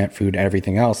 water, plant food,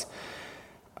 everything else.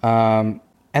 And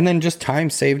then just time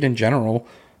saved in general,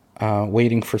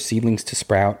 waiting for seedlings to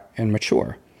sprout and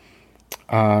mature.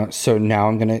 So now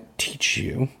I'm going to teach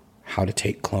you how to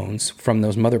take clones from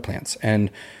those mother plants. And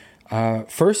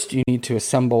first, you need to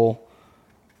assemble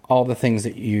all the things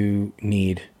that you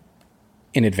need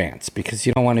in advance, because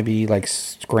you don't want to be like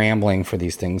scrambling for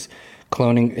these things.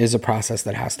 Cloning is a process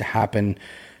that has to happen,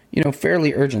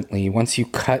 fairly urgently. Once you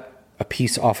cut a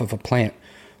piece off of a plant,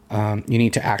 you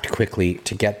need to act quickly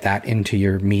to get that into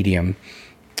your medium,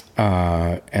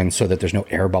 and so that there's no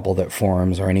air bubble that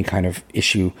forms or any kind of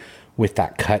issue with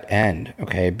that cut end.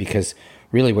 Okay, because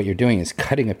really what you're doing is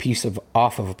cutting a piece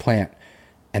off of a plant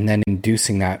and then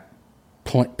inducing that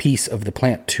piece of the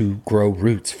plant to grow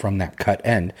roots from that cut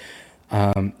end.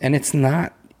 And it's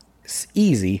not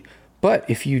easy, but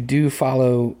if you do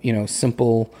follow,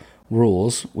 simple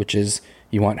rules, which is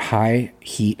you want high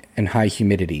heat and high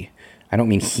humidity. I don't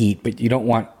mean heat, but you don't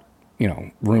want,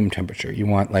 room temperature. You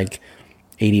want like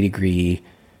 80-degree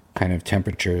kind of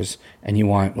temperatures, and you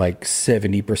want like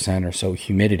 70% or so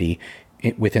humidity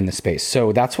within the space.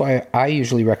 So that's why I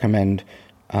usually recommend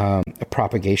a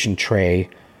propagation tray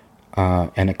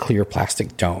and a clear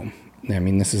plastic dome. I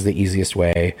mean, this is the easiest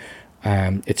way.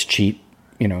 It's cheap,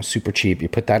 super cheap. You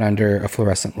put that under a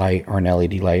fluorescent light or an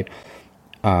LED light,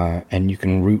 and you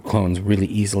can root clones really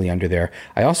easily under there.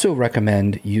 I also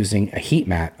recommend using a heat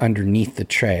mat underneath the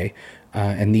tray.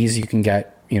 And these you can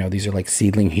get, these are like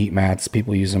seedling heat mats.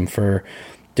 People use them for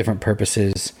different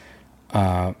purposes.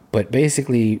 But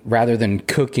basically, rather than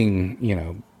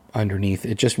cooking, underneath,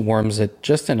 it just warms it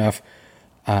just enough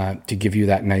to give you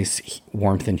that nice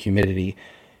warmth and humidity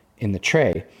in the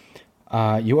tray.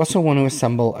 You also want to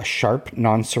assemble a sharp,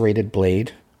 non-serrated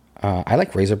blade. I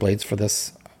like razor blades for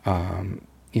this.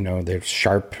 They're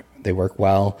sharp. They work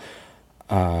well.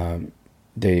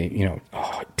 They,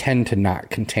 tend to not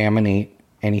contaminate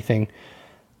anything.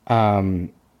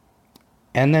 And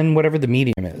then whatever the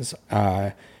medium is,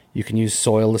 you can use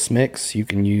soilless mix. You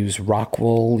can use rock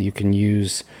wool. You can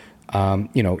use,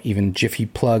 even Jiffy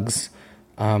plugs.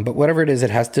 But whatever it is,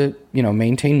 it has to,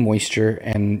 maintain moisture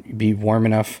and be warm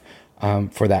enough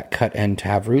for that cut end to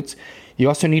have roots. You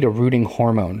also need a rooting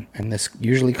hormone, and this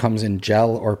usually comes in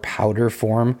gel or powder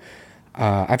form.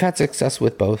 I've had success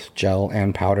with both gel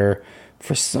and powder.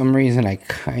 For some reason, I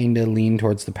kind of lean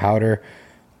towards the powder,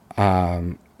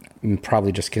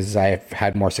 probably just because I've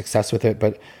had more success with it.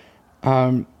 But,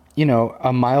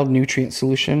 a mild nutrient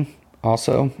solution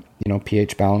also,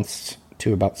 pH balanced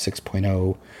to about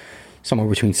 6.0, somewhere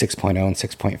between 6.0 and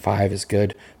 6.5 is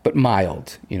good, but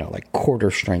mild, like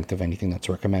quarter strength of anything that's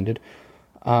recommended.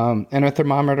 And a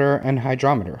thermometer and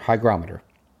hygrometer.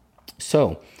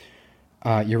 So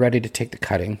you're ready to take the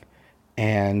cutting.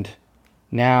 And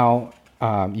now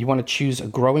you want to choose a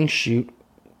growing shoot.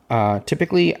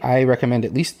 Typically, I recommend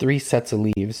at least 3 sets of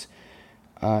leaves,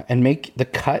 and make the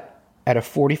cut at a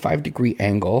 45-degree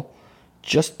angle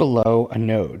just below a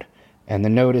node. And the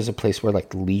node is a place where like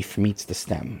the leaf meets the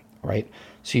stem, right?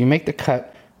 So you make the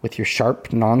cut with your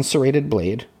sharp, non-serrated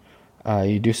blade.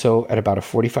 You do so at about a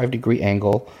 45-degree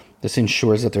angle. This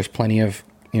ensures that there's plenty of,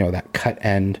 that cut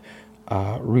end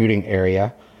rooting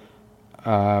area.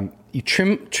 You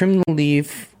trim the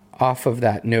leaf off of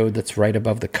that node that's right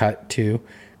above the cut too,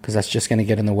 because that's just going to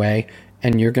get in the way,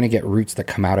 and you're going to get roots that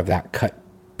come out of that cut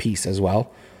piece as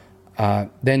well.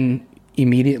 Then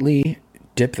immediately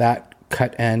dip that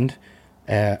cut end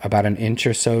about an inch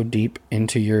or so deep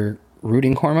into your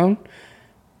rooting hormone,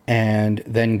 and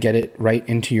then get it right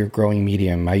into your growing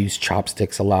medium. I use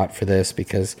chopsticks a lot for this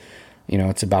because,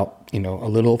 it's about, a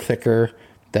little thicker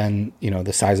than,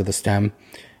 the size of the stem.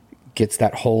 Gets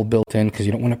that hole built in because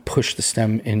you don't want to push the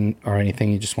stem in or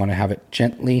anything. You just want to have it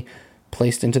gently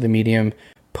placed into the medium,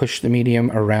 push the medium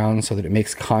around so that it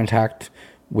makes contact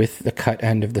with the cut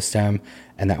end of the stem,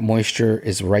 and that moisture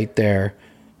is right there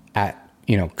at,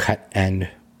 cut end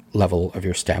level of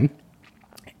your stem.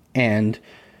 And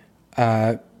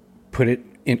put it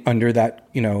in under that,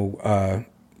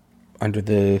 under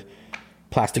the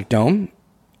plastic dome,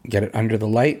 get it under the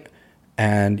light,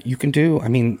 and you can do,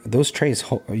 those trays,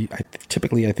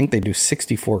 typically, I think they do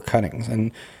 64 cuttings,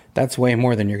 and that's way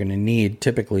more than you're going to need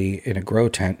typically in a grow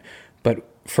tent. But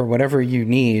for whatever you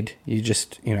need, you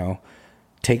just,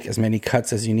 take as many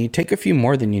cuts as you need. Take a few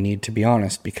more than you need, to be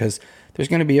honest, because there's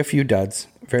going to be a few duds.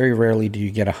 Very rarely do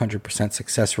you get 100%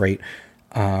 success rate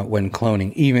when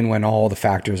cloning, even when all the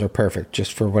factors are perfect,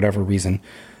 just for whatever reason.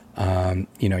 You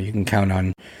can count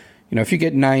on, if you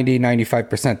get 90,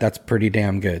 95%, that's pretty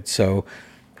damn good. So,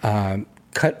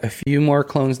 Cut a few more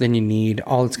clones than you need.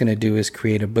 All it's going to do is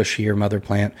create a bushier mother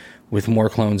plant with more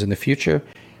clones in the future.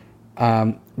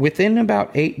 Within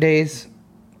about 8 days,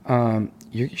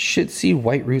 you should see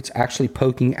white roots actually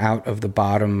poking out of the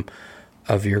bottom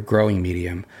of your growing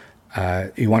medium.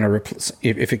 You want to replace,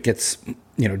 if it gets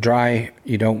dry,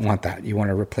 you don't want that. You want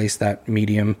to replace that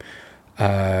medium,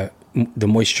 the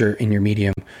moisture in your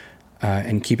medium,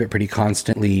 and keep it pretty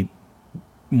constantly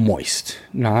moist,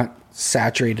 not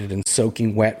saturated and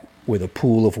soaking wet with a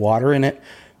pool of water in it,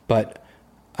 but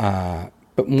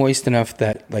moist enough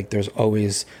that like there's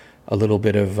always a little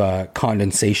bit of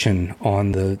condensation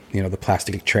on the the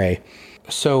plastic tray.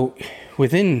 So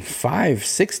within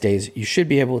 5-6 days, you should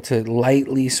be able to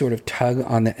lightly sort of tug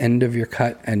on the end of your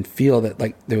cut and feel that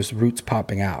like there's roots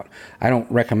popping out. I don't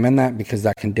recommend that because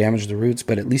that can damage the roots,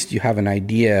 but at least you have an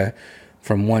idea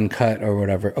from one cut or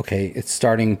whatever. Okay,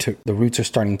 the roots are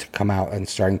starting to come out and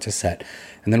starting to set.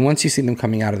 And then once you see them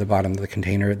coming out of the bottom of the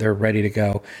container, they're ready to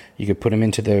go. You could put them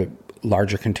into the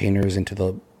larger containers, into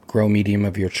the grow medium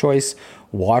of your choice,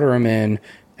 water them in,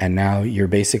 and now you're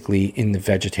basically in the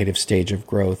vegetative stage of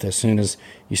growth. As soon as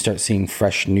you start seeing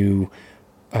fresh new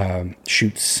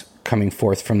shoots coming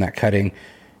forth from that cutting,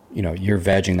 you're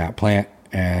vegging that plant,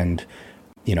 and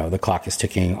the clock is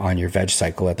ticking on your veg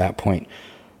cycle at that point.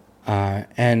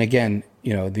 And again,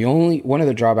 one of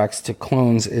the drawbacks to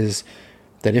clones is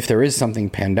that if there is something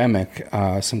pandemic,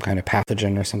 some kind of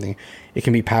pathogen or something, it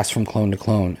can be passed from clone to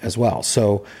clone as well.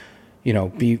 So,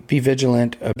 be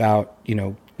vigilant about,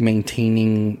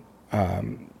 maintaining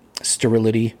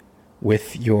sterility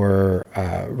with your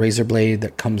razor blade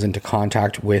that comes into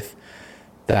contact with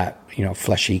that,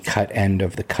 fleshy cut end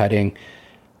of the cutting.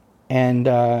 And,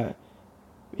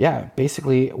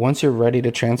 basically, once you're ready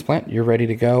to transplant, you're ready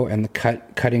to go, and the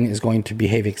cutting is going to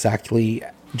behave exactly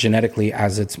genetically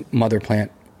as its mother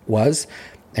plant was,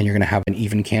 and you're going to have an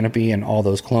even canopy, and all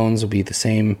those clones will be the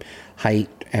same height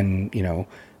and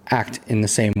act in the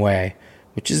same way,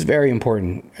 which is very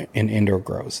important in indoor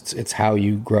grows. It's how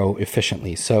you grow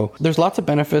efficiently. So there's lots of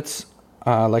benefits,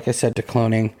 like I said, to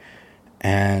cloning,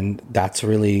 and that's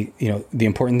really the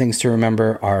important things to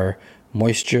remember are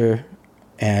moisture.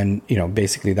 And,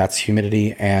 basically that's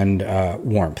humidity and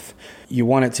warmth. You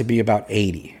want it to be about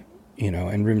 80,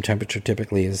 and room temperature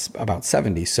typically is about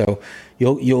 70. So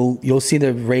you'll see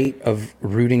the rate of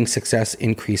rooting success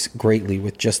increase greatly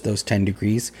with just those 10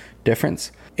 degrees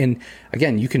difference. And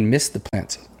again, you can mist the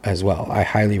plants as well. I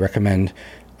highly recommend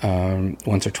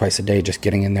once or twice a day just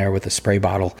getting in there with a spray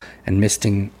bottle and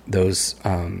misting those,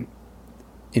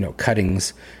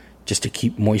 cuttings, just to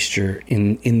keep moisture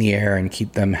in the air and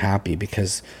keep them happy,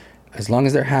 because as long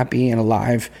as they're happy and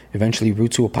alive, eventually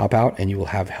roots will pop out and you will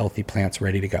have healthy plants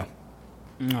ready to go.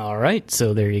 All right,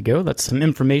 so there you go. That's some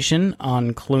information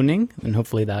on cloning, and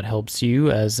hopefully that helps you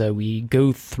as we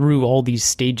go through all these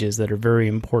stages that are very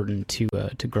important to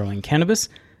growing cannabis.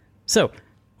 So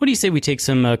what do you say we take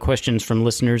some questions from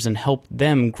listeners and help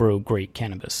them grow great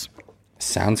cannabis?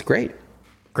 Sounds great.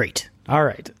 Great. All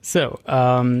right. So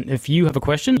if you have a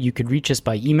question, you could reach us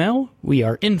by email. We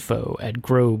are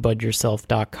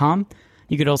info@growbudyourself.com.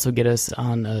 You could also get us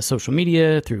on social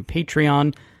media through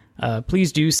Patreon.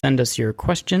 Please do send us your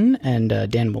question, and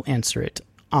Dan will answer it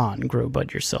on Grow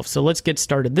Bud Yourself. So let's get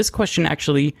started. This question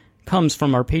actually comes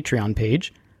from our Patreon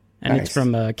page, and It's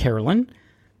from Carolyn.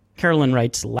 Carolyn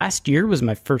writes, "Last year was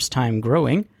my first time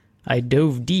growing. I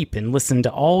dove deep and listened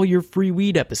to all your free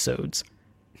weed episodes.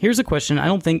 Here's a question I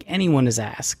don't think anyone has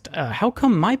asked. How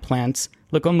come my plants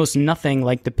look almost nothing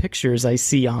like the pictures I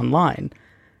see online?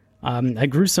 I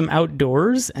grew some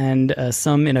outdoors and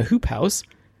some in a hoop house.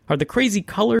 Are the crazy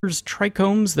colors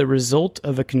trichomes the result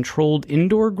of a controlled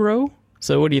indoor grow?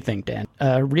 So what do you think, Dan?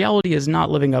 Reality is not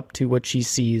living up to what she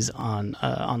sees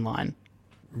online."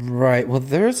 Right. Well,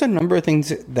 there's a number of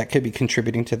things that could be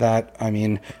contributing to that. I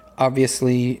mean,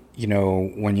 obviously,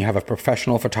 when you have a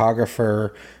professional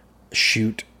photographer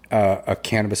shoot a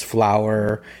cannabis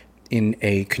flower in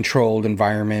a controlled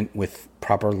environment with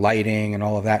proper lighting and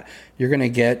all of that, you're going to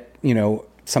get,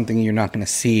 something you're not going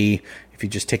to see if you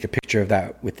just take a picture of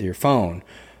that with your phone.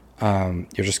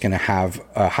 You're just going to have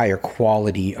a higher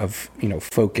quality of,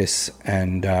 focus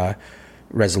and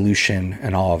resolution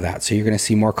and all of that. So you're going to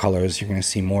see more colors. You're going to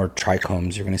see more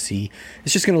trichomes. You're going to see,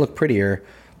 it's just going to look prettier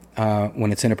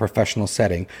when it's in a professional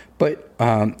setting. But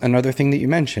another thing that you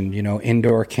mentioned,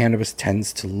 indoor cannabis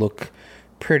tends to look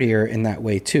prettier in that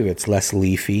way too. It's less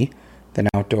leafy than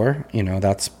outdoor.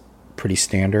 That's pretty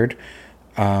standard.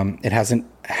 It hasn't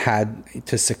had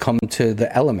to succumb to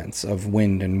the elements of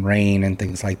wind and rain and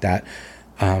things like that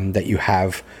that you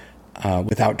have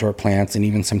with outdoor plants, and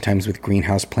even sometimes with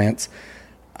greenhouse plants.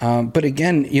 But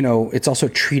again, it's also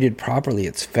treated properly.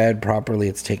 It's fed properly.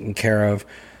 It's taken care of.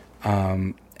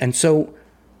 And so,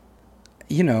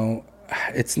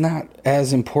 it's not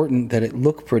as important that it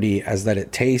look pretty as that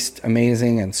it taste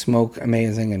amazing and smoke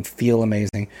amazing and feel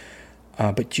amazing.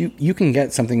 But you can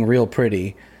get something real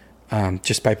pretty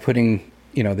just by putting,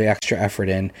 the extra effort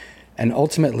in. And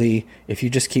ultimately, if you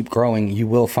just keep growing, you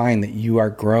will find that you are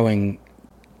growing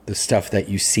the stuff that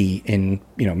you see in,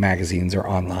 magazines or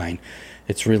online.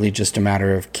 It's really just a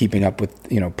matter of keeping up with,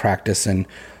 practice and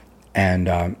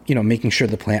making sure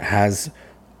the plant has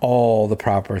all the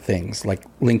proper things, like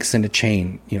links in a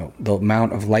chain, the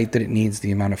amount of light that it needs,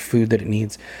 the amount of food that it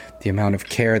needs, the amount of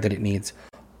care that it needs.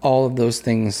 All of those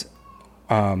things,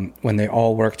 when they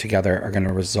all work together, are going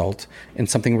to result in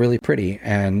something really pretty.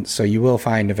 And so you will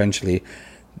find eventually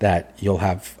that you'll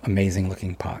have amazing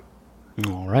looking pot.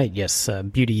 All right. Yes.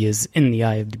 Beauty is in the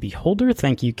eye of the beholder.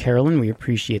 Thank you, Carolyn. We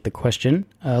appreciate the question.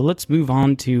 Let's move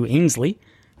on to Ainsley,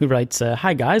 who writes,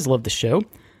 hi guys, love the show.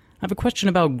 I have a question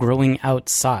about growing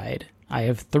outside. I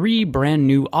have 3 brand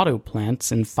new auto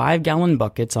plants in 5-gallon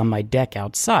buckets on my deck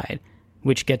outside,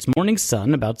 which gets morning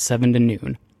sun about 7 to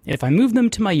noon. If I move them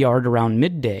to my yard around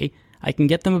midday, I can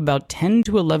get them about 10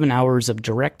 to 11 hours of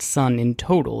direct sun in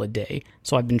total a day,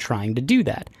 so I've been trying to do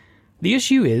that. The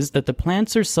issue is that the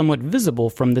plants are somewhat visible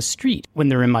from the street when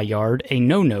they're in my yard, a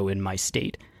no-no in my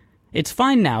state. It's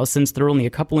fine now since they're only a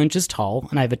couple inches tall,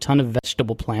 and I have a ton of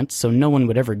vegetable plants, so no one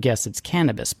would ever guess it's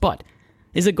cannabis. But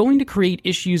is it going to create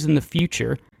issues in the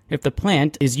future if the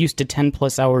plant is used to 10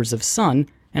 plus hours of sun,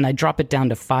 and I drop it down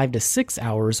to 5 to 6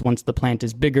 hours once the plant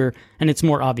is bigger and it's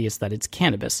more obvious that it's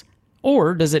cannabis?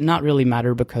 Or does it not really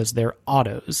matter because they're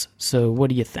autos? So what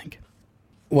do you think?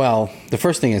 Well, the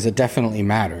first thing is it definitely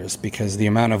matters because the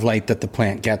amount of light that the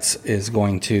plant gets is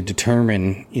going to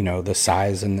determine, the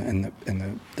size and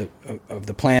the of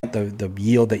the plant, the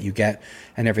yield that you get,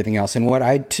 and everything else. And what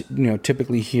I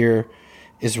typically hear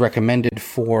is recommended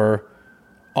for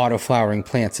auto flowering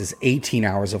plants is 18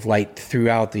 hours of light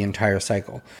throughout the entire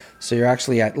cycle. So you're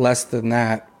actually at less than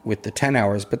that with the 10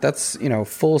 hours, but that's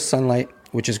full sunlight,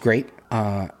 which is great.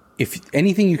 If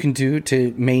anything you can do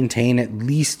to maintain at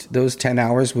least those 10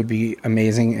 hours would be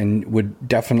amazing and would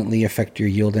definitely affect your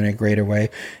yield in a greater way.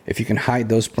 If you can hide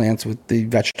those plants with the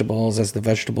vegetables as the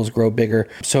vegetables grow bigger.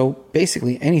 So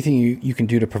basically anything you can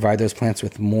do to provide those plants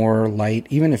with more light,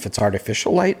 even if it's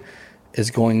artificial light,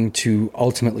 is going to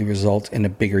ultimately result in a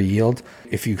bigger yield.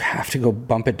 If you have to go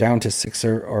bump it down to 6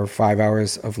 or 5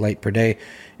 hours of light per day,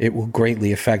 it will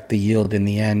greatly affect the yield in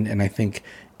the end. And I think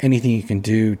anything you can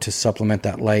do to supplement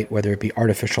that light, whether it be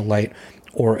artificial light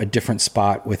or a different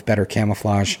spot with better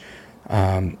camouflage,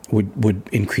 would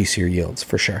increase your yields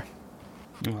for sure.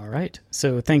 All right.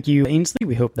 So thank you, Ainsley.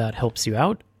 We hope that helps you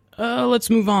out. Let's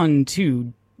move on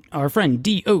to our friend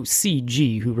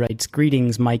DOCG, who writes,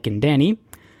 greetings, Mike and Danny.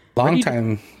 Long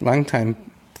time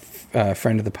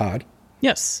friend of the pod.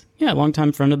 Yes. Yeah,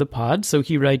 longtime friend of the pod. So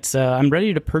he writes, I'm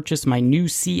ready to purchase my new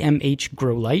CMH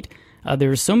grow light.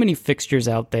 There are so many fixtures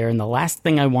out there, and the last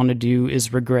thing I want to do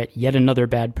is regret yet another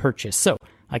bad purchase. So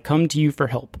I come to you for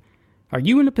help. Are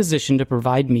you in a position to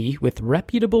provide me with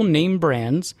reputable name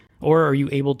brands, or are you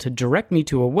able to direct me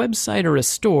to a website or a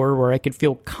store where I could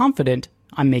feel confident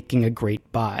I'm making a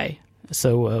great buy?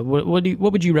 So what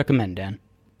would you recommend, Dan?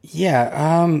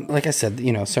 Yeah, like I said,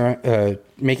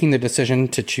 making the decision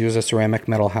to choose a ceramic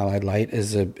metal halide light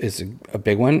is a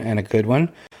big one and a good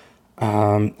one.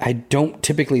 I don't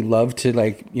typically love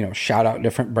to shout out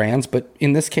different brands, but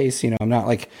in this case, I'm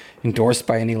not endorsed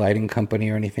by any lighting company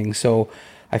or anything. So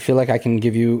I feel like I can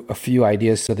give you a few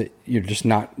ideas so that you're just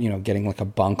not, getting a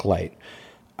bunk light.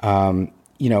 I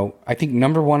think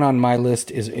number one on my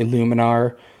list is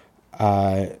Illuminar.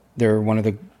 They're one of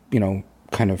the,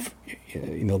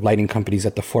 lighting companies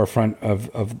at the forefront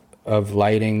of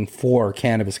lighting for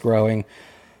cannabis growing.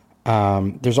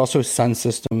 There's also Sun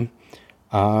System.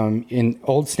 In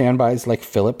old standbys like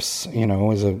Philips,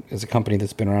 is a company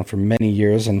that's been around for many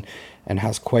years and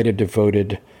has quite a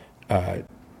devoted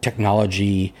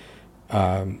technology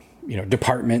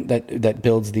department that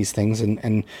builds these things,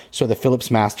 and so the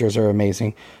Philips Masters are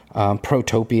amazing.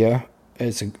 Protopia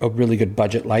is a really good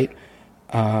budget light.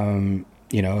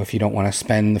 If you don't want to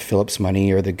spend the Philips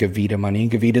money or the Gavita money,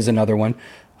 Gavita is another one.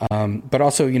 But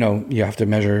also, you have to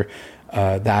measure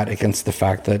that against the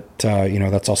fact that,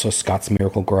 that's also Scott's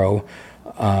Miracle Grow,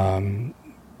 and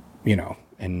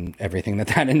everything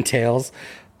that entails.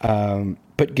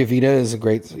 But Gavita is a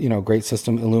great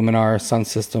system. Illuminar, Sun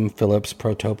System, Philips,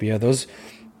 Protopia. Those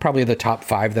probably the top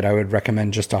 5 that I would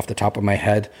recommend just off the top of my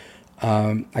head.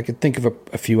 I could think of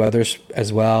a few others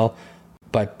as well,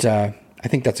 but I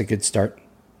think that's a good start.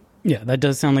 Yeah, that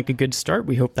does sound like a good start.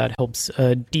 We hope that helps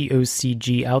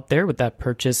DOCG out there with that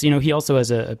purchase. He also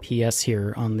has a PS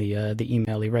here on the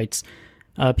email. He writes,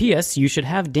 P.S. You should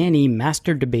have Danny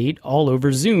master debate all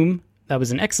over Zoom. That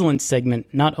was an excellent segment,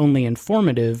 not only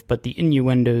informative, but the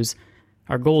innuendos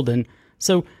are golden.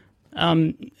 So,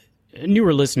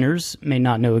 newer listeners may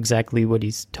not know exactly what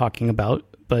he's talking about,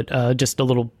 but just a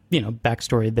little,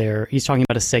 backstory there. He's talking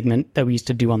about a segment that we used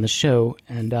to do on the show,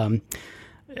 and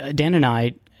Dan and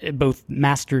I both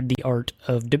mastered the art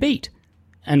of debate.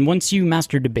 And once you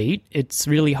master debate, it's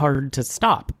really hard to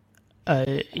stop.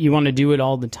 You want to do it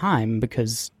all the time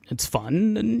because it's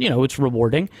fun and, it's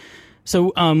rewarding.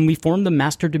 So we formed the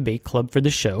Master Debate Club for the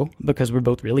show because we're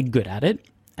both really good at it.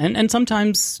 And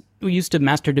sometimes we used to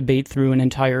master debate through an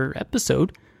entire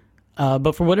episode.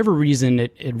 But for whatever reason,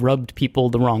 it rubbed people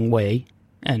the wrong way.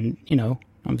 And,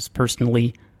 I was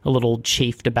personally a little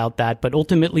chafed about that. But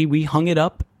ultimately, we hung it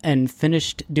up and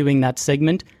finished doing that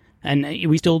segment. And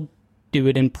we still do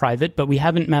it in private, but we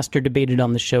haven't master debated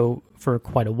on the show for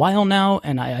quite a while now,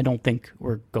 and I don't think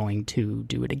we're going to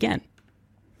do it again.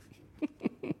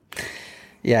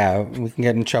 Yeah, we can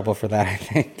get in trouble for that, I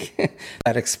think.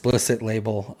 That explicit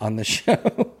label on the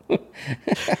show.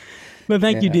 But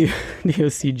thank you,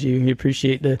 DOCG. We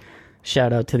appreciate the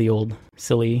shout out to the old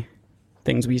silly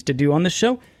things we used to do on the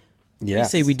show. Yeah. I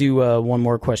say we do one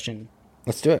more question.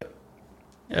 Let's do it.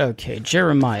 Okay,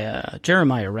 Jeremiah.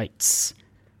 Jeremiah writes,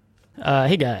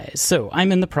 hey guys, so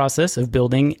I'm in the process of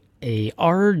building a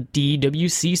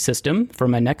RDWC system for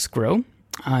my next grow.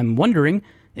 I'm wondering,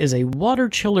 is a water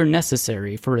chiller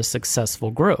necessary for a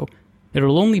successful grow?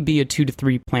 It'll only be a 2 to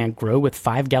 3 plant grow with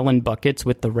 5-gallon buckets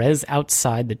with the res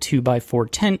outside the 2x4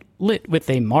 tent lit with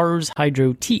a Mars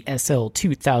Hydro TSL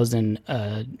 2000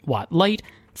 watt light,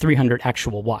 300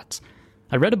 actual watts.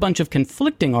 I read a bunch of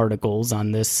conflicting articles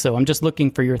on this, so I'm just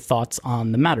looking for your thoughts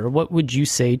on the matter. What would you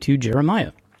say to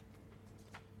Jeremiah?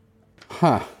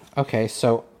 Okay,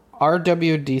 so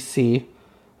RWDC,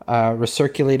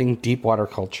 recirculating deep water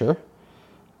culture,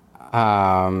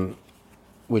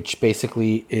 which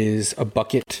basically is a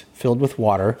bucket filled with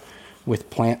water with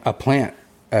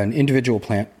an individual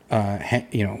plant,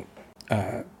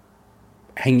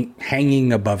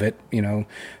 hanging above it,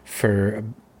 for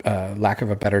lack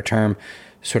of a better term,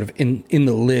 sort of in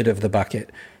the lid of the bucket.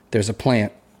 There's a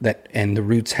plant and the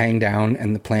roots hang down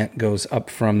and the plant goes up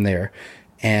from there.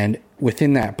 And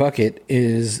within that bucket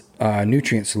is a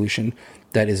nutrient solution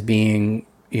that is being,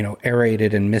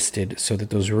 aerated and misted so that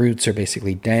those roots are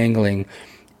basically dangling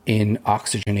in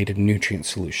oxygenated nutrient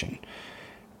solution.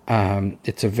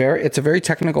 It's a very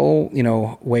technical,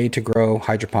 way to grow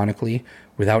hydroponically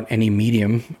without any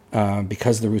medium,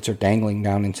 because the roots are dangling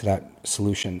down into that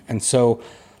solution. And so,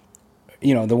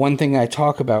 the one thing I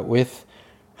talk about with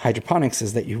hydroponics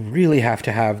is that you really have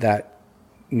to have that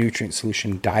nutrient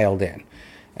solution dialed in.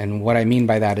 And what I mean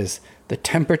by that is the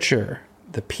temperature,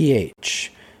 the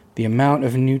pH, the amount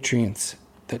of nutrients,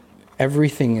 that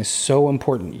everything is so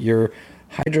important. Your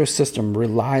hydro system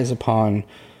relies upon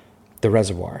the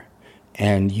reservoir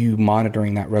and you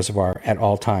monitoring that reservoir at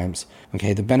all times.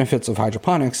 Okay, the benefits of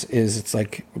hydroponics is it's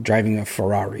like driving a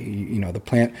Ferrari. The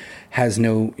plant has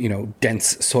no,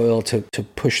 dense soil to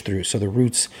push through. So the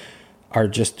roots are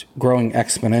just growing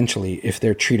exponentially if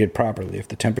they're treated properly. If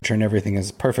the temperature and everything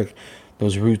is perfect,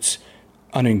 those roots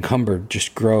unencumbered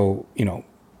just grow,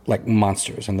 like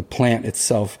monsters. And the plant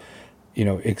itself,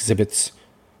 exhibits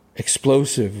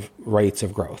explosive rates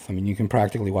of growth. I mean, you can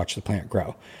practically watch the plant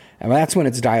grow. And that's when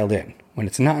it's dialed in. When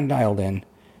it's not dialed in,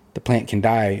 the plant can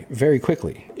die very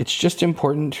quickly. It's just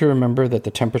important to remember that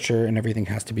the temperature and everything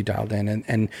has to be dialed in.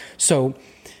 And so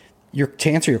to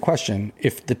answer your question,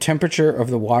 if the temperature of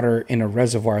the water in a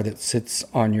reservoir that sits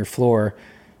on your floor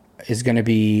is going to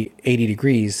be 80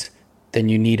 degrees, then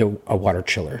you need a water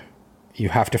chiller. You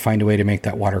have to find a way to make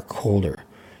that water colder.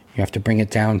 You have to bring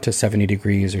it down to 70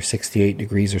 degrees or 68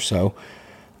 degrees or so,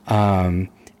 and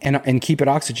keep it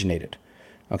oxygenated.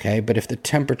 Okay, but if the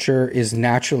temperature is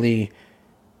naturally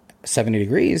 70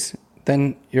 degrees,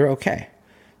 then you're okay.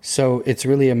 So it's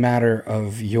really a matter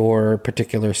of your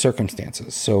particular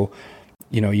circumstances. So,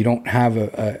 you don't have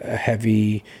a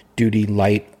heavy duty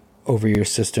light over your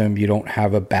system. You don't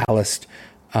have a ballast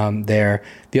there.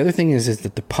 The other thing is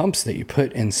that the pumps that you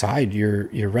put inside your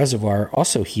reservoir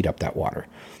also heat up that water.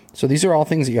 So these are all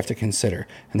things that you have to consider.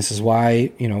 And this is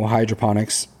why,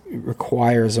 hydroponics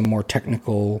requires a more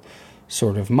technical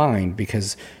sort of mind,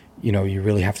 because, you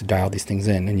really have to dial these things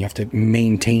in and you have to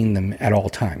maintain them at all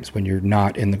times when you're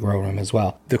not in the grow room as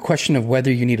well. The question of whether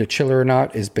you need a chiller or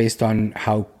not is based on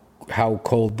how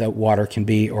cold that water can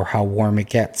be or how warm it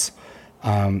gets.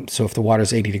 So if the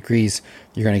water's 80 degrees,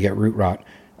 you're going to get root rot,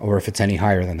 or if it's any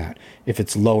higher than that. If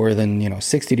it's lower than,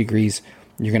 60 degrees,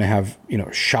 you're going to have,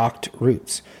 shocked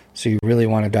roots. So you really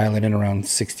want to dial it in around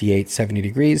 68, 70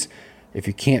 degrees. If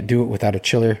you can't do it without a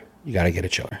chiller, you got to get a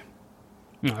chiller.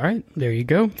 All right, there you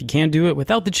go. If you can't do it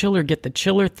without the chiller, get the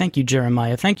chiller. Thank you,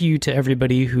 Jeremiah. Thank you to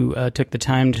everybody who took the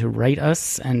time to write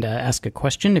us and ask a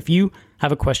question. If you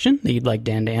have a question that you'd like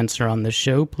Dan to answer on this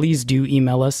show, please do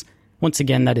email us. Once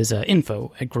again, that is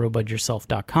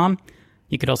info@growbudyourself.com.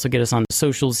 You could also get us on the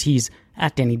socials. He's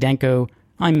at Danny Danko.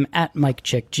 I'm at Mike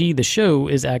Check G. The show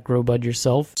is at Grow Bud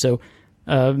Yourself. So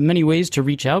many ways to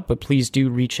reach out, but please do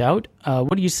reach out.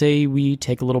 What do you say we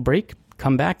take a little break,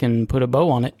 come back, and put a bow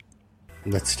on it?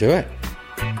 Let's do it.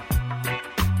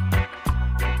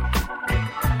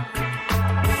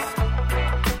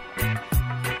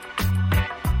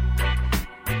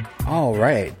 All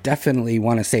right. Definitely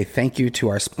want to say thank you to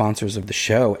our sponsors of the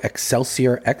show,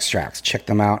 Excelsior Extracts. Check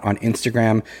them out on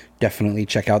Instagram. Definitely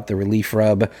check out the Relief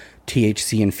Rub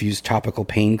THC-infused topical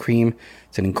pain cream.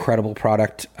 It's an incredible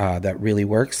product that really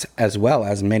works, as well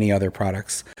as many other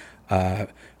products. A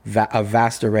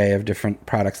vast array of different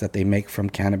products that they make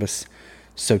from cannabis.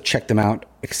 So check them out,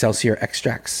 Excelsior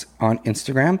Extracts on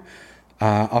Instagram.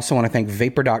 Also want to thank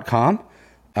Vapor.com,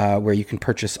 where you can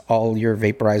purchase all your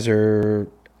vaporizer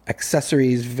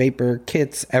accessories, vapor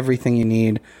kits, everything you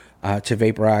need to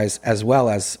vaporize, as well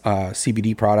as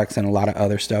CBD products and a lot of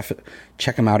other stuff.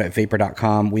 Check them out at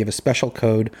Vapor.com. We have a special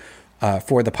code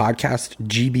for the podcast,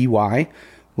 GBY.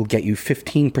 Will get you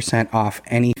 15% off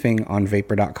anything on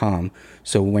Vapor.com.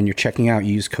 So when you're checking out,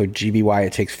 you use code GBY.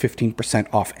 It takes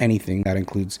 15% off anything. That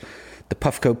includes the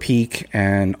Puffco Peak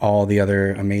and all the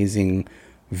other amazing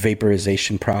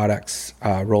vaporization products,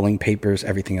 rolling papers,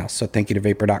 everything else. So thank you to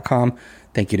Vapor.com.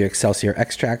 Thank you to Excelsior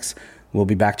Extracts. We'll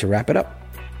be back to wrap it up.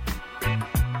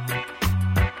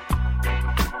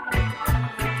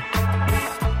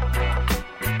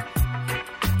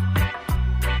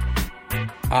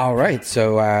 All right,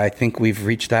 so I think we've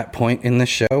reached that point in the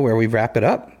show where we wrap it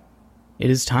up. It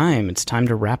is time. It's time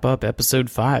to wrap up episode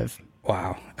 5.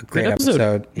 Wow, a great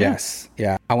episode. Yes,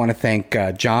 yeah. I want to thank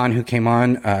John, who came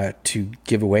on to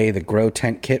give away the Grow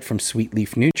Tent Kit from Sweet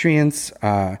Leaf Nutrients.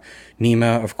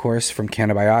 Nima, of course, from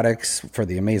Cannabiotics for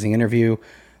the amazing interview.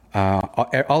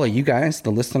 All of you guys,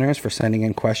 the listeners, for sending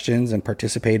in questions and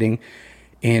participating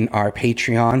in our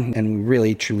Patreon, and we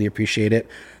really, truly appreciate it.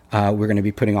 We're going to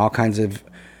be putting all kinds of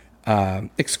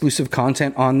exclusive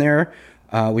content on there.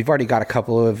 We've already got a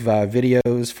couple of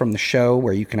videos from the show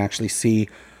where you can actually see,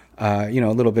 a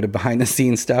little bit of behind the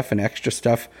scenes stuff and extra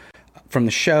stuff from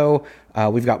the show.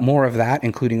 We've got more of that,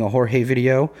 including a Jorge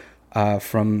video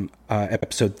from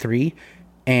episode 3.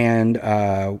 And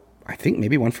I think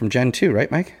maybe one from Jen too,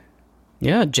 right, Mike?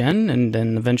 Yeah, Jen, and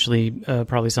then eventually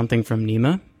probably something from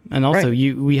Nima. And also,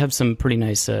 right. we have some pretty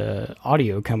nice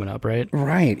audio coming up, right?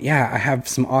 Right, yeah. I have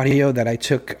some audio that I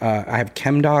took. I have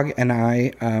ChemDog and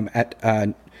I at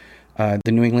the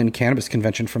New England Cannabis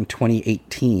Convention from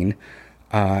 2018.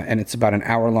 And it's about an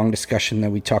hour-long discussion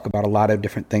that we talk about a lot of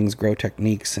different things, grow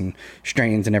techniques and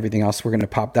strains and everything else. We're going to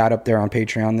pop that up there on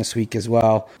Patreon this week as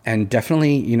well. And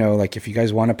definitely, if you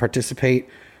guys want to participate,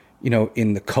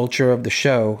 in the culture of the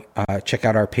show, check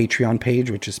out our Patreon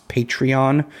page, which is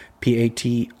Patreon,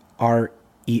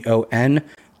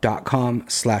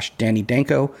 patreon.com/Danny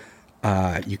Danko.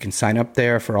 You can sign up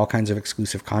there for all kinds of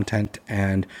exclusive content.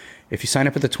 And if you sign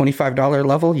up at the $25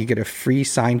 level, you get a free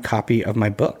signed copy of my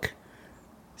book.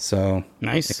 So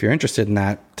nice. If you're interested in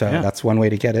that, that's one way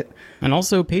to get it. And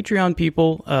also, Patreon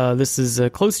people, this is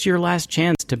close to your last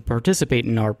chance to participate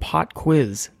in our pot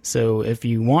quiz. So if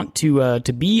you want to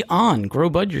be on Grow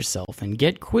Bud Yourself and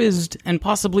get quizzed and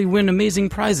possibly win amazing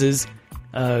prizes,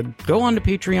 go on to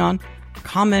Patreon,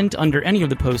 comment under any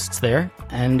of the posts there,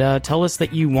 and tell us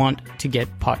that you want to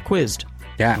get pot quizzed.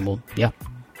 Yeah. Yeah.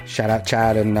 Shout out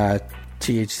Chad and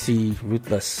THC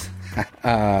Ruthless.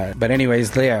 But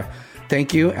anyways, there.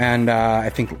 Thank you, and I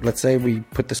think, let's say we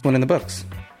put this one in the books.